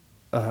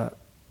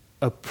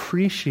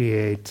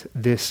appreciate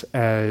this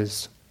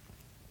as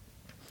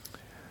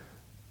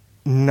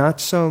not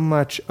so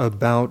much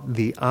about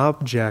the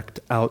object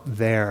out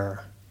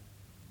there,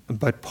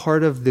 but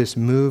part of this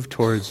move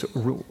towards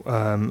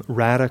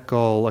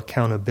radical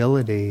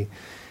accountability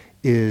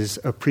is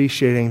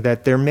appreciating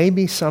that there may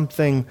be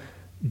something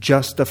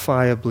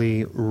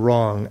justifiably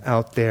wrong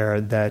out there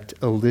that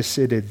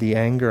elicited the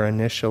anger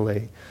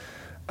initially,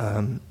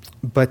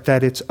 but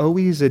that it's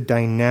always a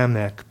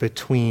dynamic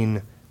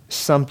between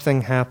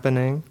something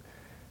happening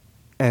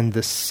and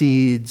the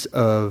seeds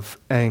of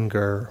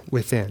anger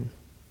within,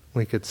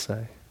 we could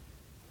say.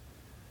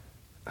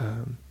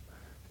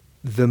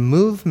 The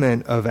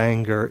movement of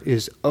anger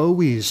is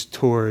always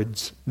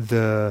towards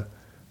the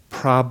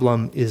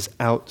problem is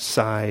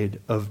outside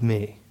of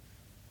me.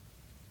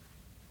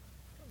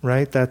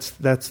 Right? That's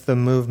the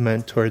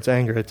movement towards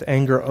anger.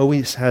 Anger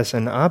always has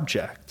an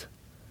object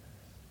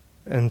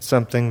and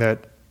something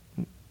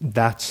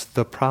that's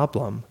the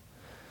problem.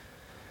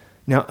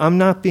 Now, I'm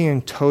not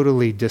being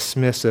totally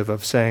dismissive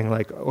of saying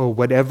like, oh,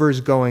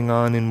 whatever's going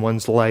on in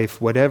one's life,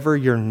 whatever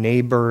your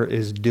neighbor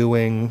is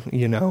doing,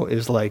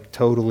 is like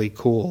totally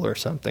cool or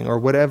something, or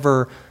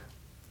whatever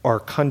our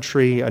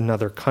country,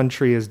 another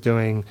country is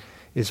doing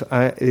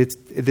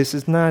this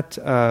is not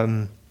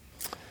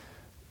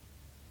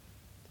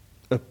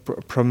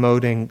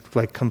promoting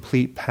like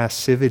complete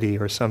passivity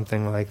or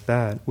something like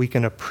that. We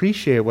can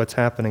appreciate what's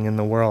happening in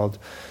the world,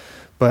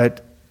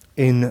 but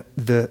in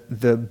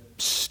the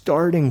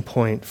starting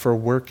point for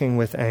working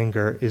with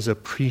anger is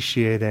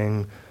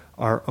appreciating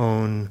our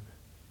own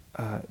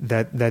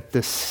that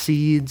the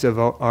seeds of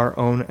our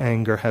own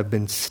anger have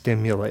been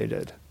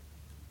stimulated,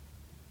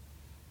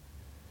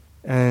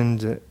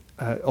 and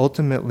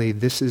ultimately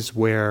this is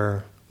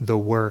where the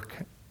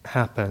work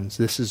happens.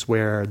 This is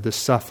where the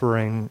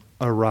suffering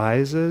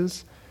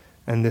arises,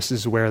 and this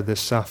is where the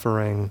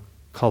suffering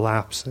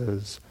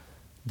collapses,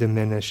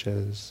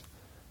 diminishes,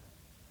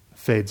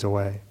 fades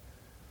away.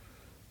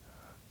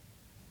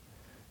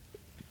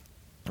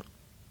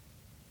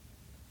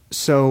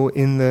 So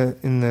in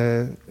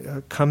the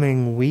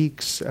coming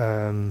weeks,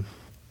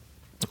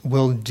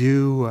 we'll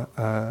do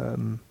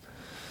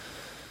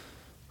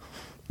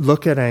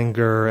look at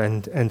anger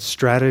and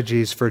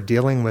strategies for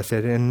dealing with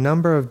it in a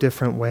number of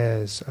different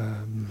ways.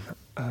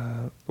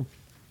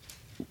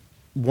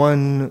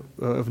 one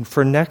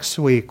for next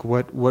week,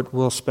 what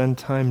we'll spend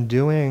time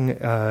doing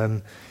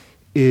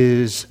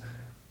is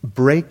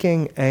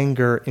breaking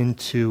anger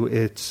into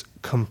its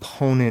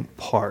component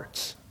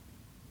parts.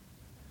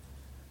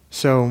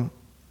 So,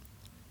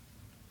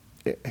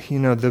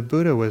 the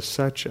Buddha was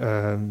such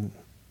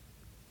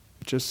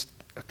just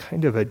a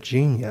kind of a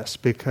genius,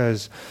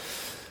 because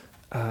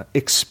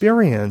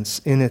experience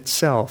in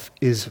itself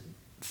is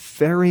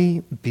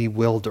very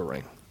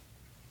bewildering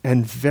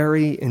and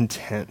very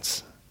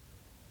intense.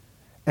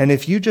 And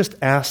if you just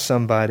ask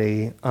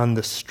somebody on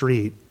the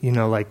street,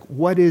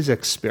 what is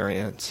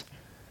experience?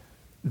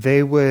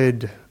 They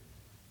would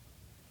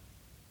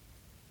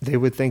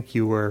think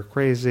you were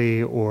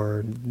crazy,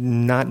 or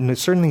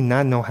certainly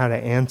not know how to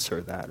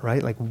answer that,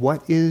 right? Like,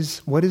 what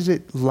is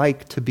it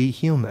like to be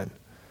human?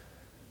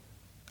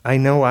 I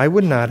know I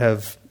would not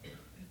have,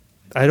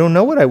 I don't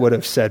know what I would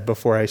have said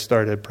before I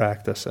started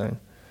practicing.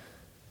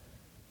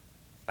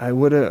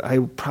 I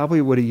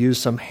probably would have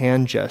used some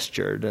hand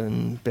gesture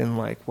and been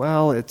like,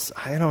 well,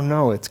 I don't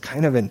know, it's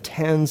kind of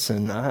intense,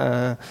 and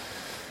there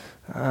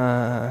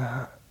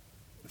are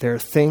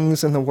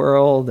things in the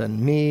world and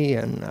me,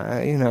 and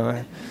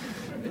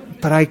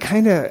but I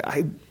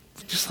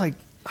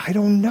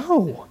don't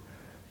know.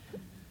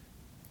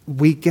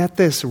 We get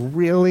this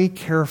really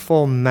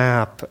careful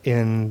map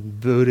in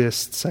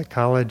Buddhist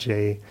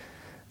psychology,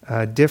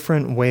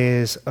 different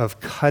ways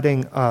of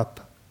cutting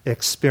up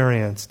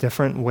experience,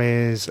 different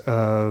ways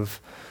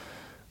of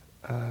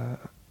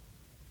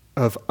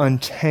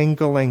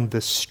untangling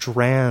the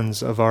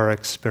strands of our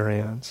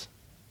experience.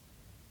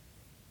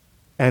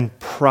 And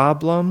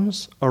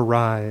problems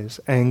arise,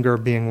 anger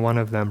being one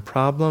of them.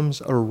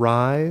 Problems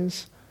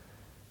arise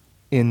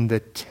in the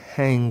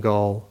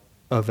tangle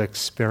of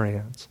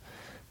experience,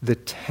 the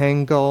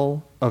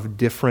tangle of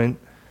different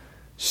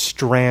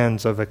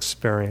strands of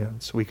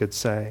experience, we could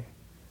say.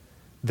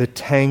 The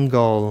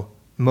tangle,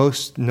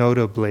 most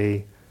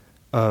notably,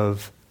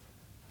 of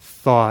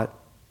thought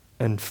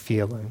and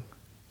feeling.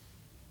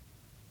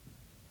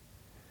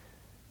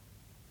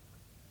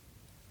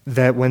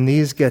 That when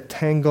these get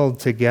tangled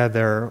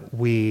together,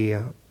 we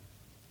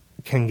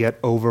can get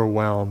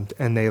overwhelmed,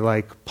 and they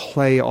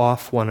play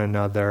off one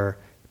another,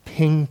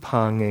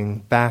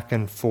 ping-ponging back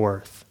and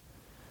forth.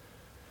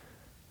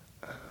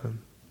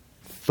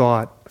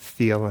 Thought,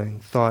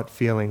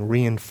 feeling,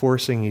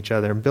 reinforcing each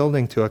other, and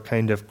building to a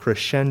kind of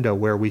crescendo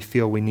where we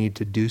feel we need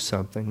to do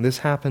something. This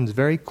happens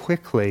very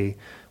quickly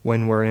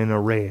when we're in a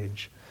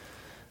rage.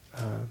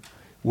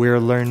 We're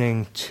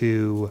learning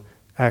to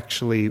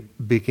actually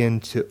begin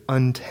to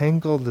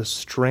untangle the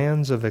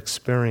strands of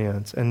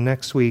experience. And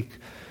next week,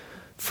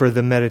 for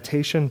the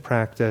meditation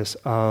practice,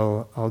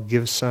 I'll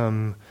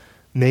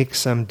make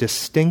some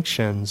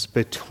distinctions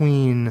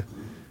between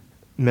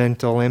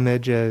mental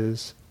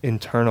images,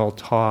 internal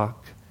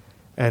talk,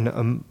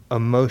 and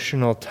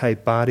emotional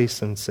type body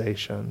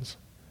sensations,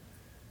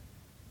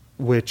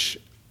 which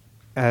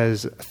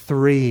as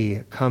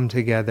three come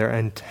together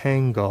and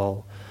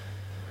tangle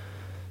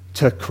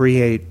to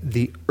create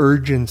the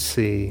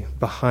urgency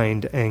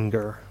behind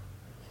anger.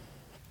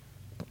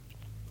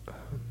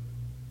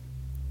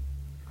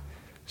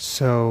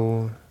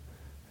 So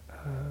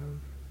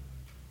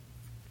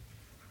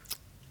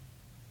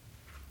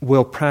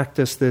we'll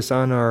practice this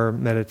on our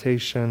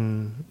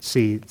meditation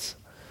seats,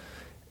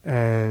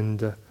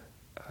 and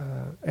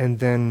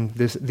then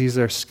these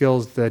are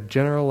skills that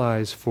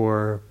generalize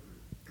for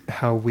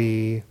how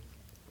we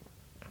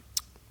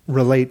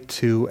relate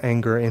to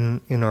anger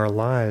in our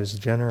lives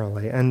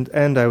generally,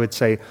 and I would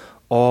say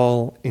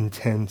all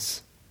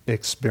intense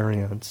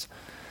experience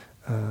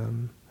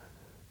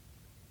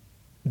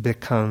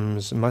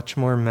becomes much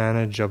more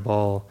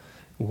manageable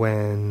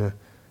when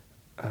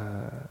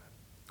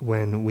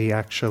we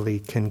actually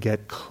can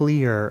get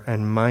clear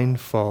and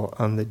mindful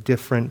on the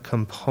different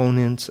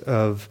components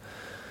of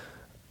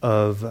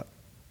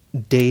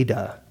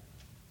data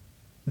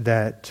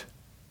that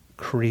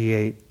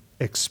create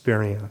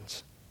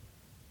experience.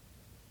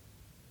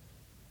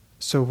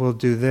 So we'll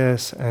do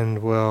this, and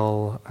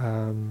we'll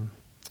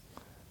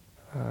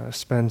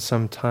spend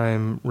some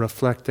time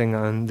reflecting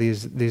on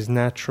these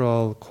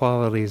natural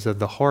qualities of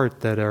the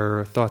heart that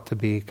are thought to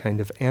be kind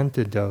of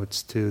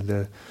antidotes to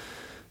the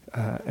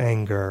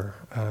anger.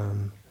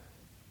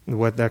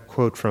 What that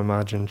quote from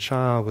Ajahn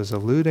Chah was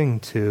alluding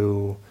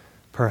to,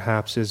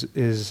 perhaps,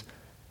 is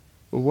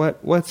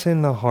what's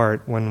in the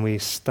heart when we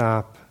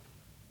stop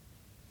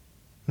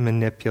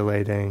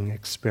manipulating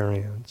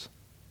experience.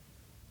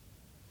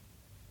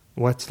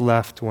 What's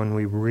left when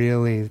we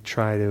really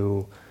try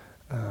to,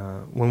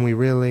 when we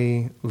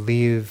really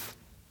leave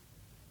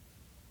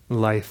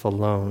life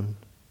alone?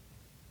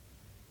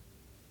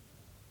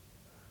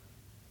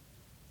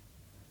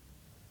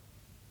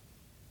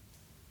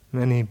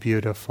 Many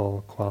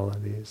beautiful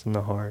qualities in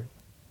the heart.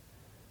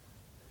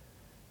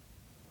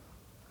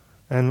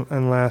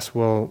 And last,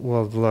 we'll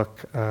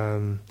look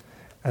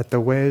at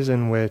the ways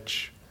in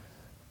which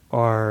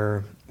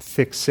our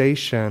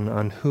fixation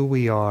on who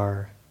we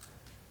are,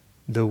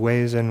 the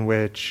ways in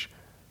which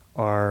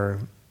our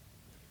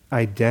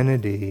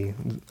identity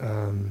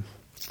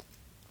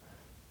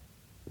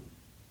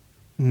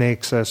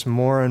makes us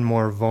more and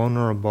more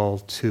vulnerable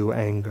to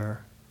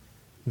anger.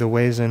 The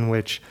ways in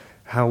which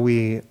how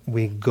we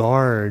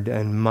guard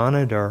and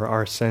monitor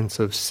our sense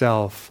of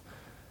self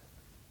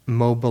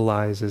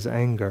mobilizes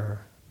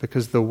anger,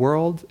 because the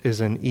world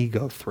is an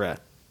ego threat,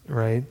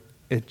 right?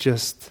 It's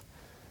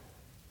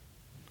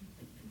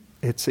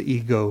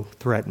ego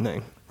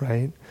threatening,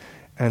 right?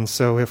 And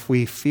so if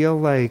we feel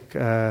like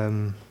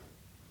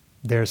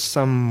there's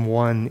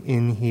someone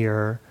in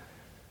here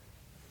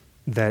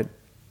that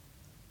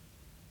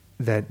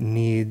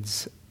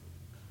needs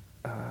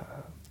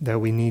that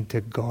we need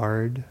to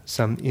guard,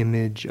 some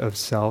image of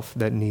self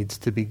that needs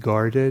to be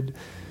guarded,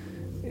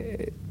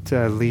 it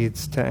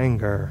leads to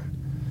anger.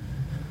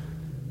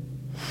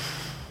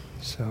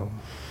 So,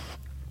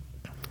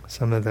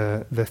 some of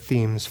the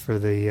themes for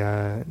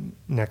the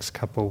next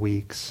couple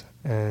weeks,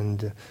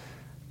 and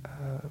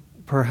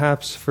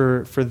perhaps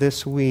for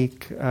this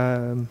week,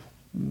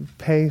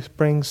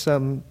 bring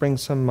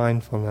some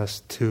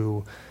mindfulness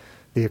to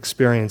the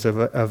experience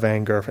of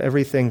anger.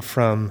 Everything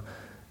from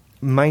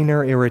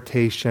minor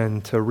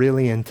irritation to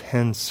really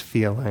intense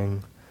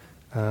feeling.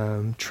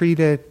 Treat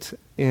it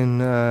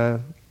in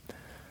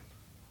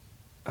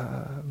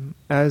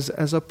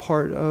as a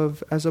part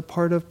of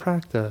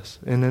practice,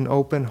 in an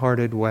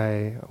open-hearted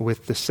way,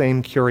 with the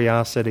same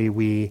curiosity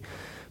we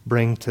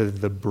bring to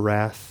the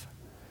breath,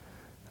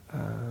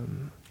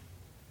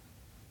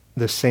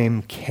 the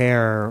same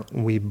care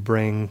we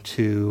bring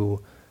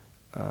to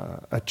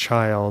a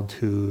child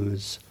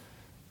who's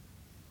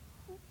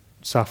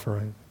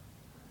suffering.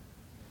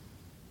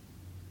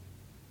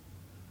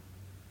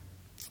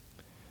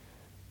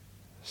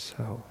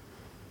 So,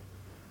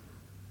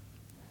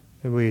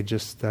 we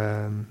just,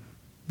 you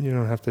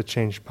don't have to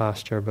change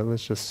posture, but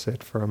let's just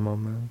sit for a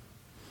moment.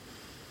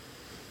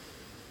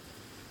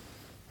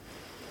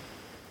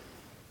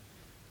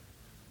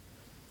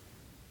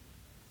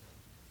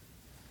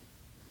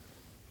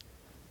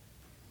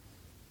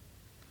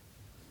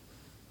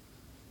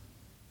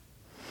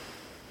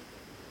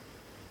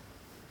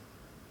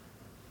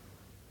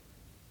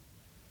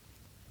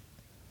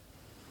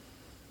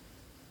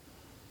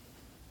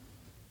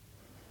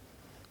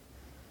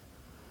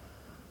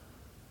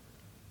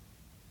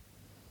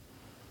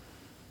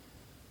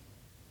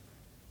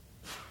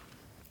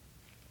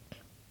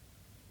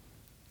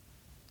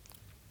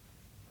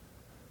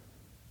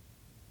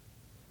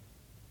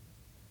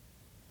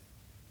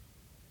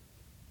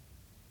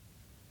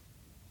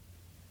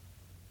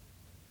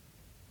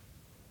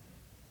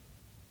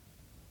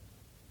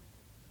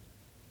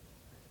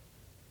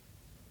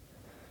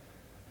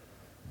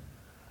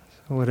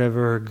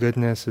 Whatever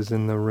goodness is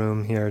in the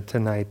room here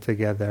tonight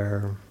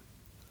together,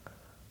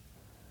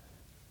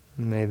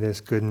 may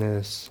this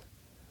goodness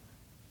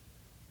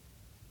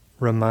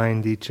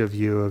remind each of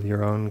you of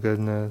your own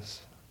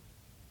goodness.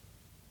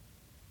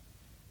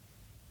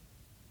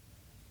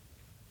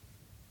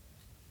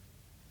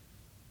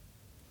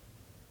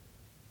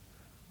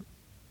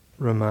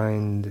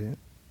 Remind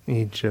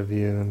each of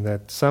you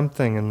that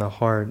something in the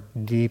heart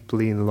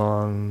deeply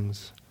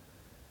longs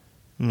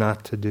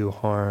not to do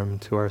harm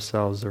to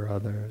ourselves or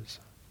others.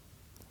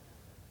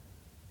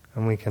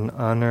 And we can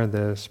honor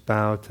this,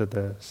 bow to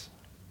this.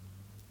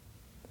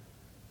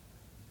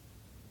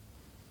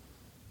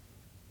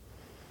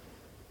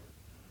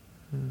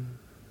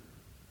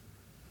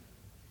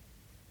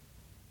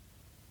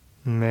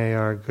 May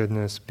our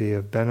goodness be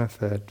of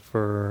benefit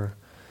for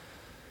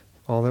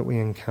all that we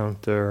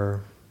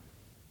encounter.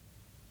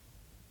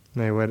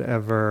 May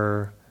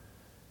whatever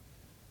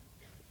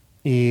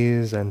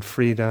ease and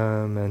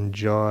freedom and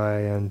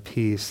joy and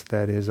peace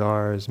that is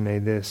ours, may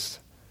this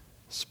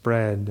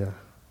spread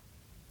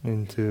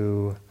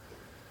into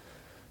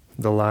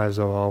the lives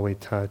of all we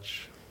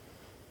touch.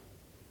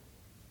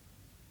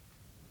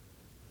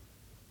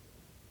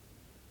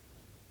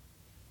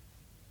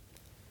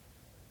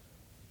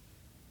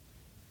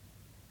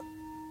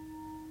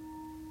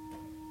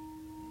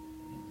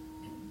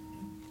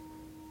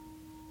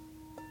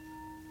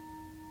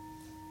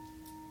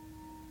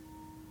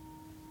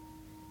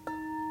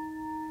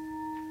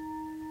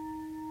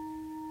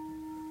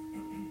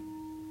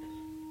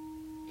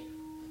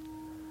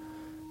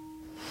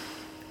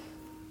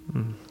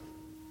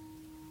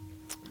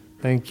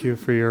 Thank you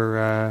for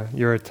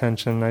your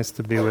attention. Nice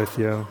to be with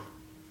you.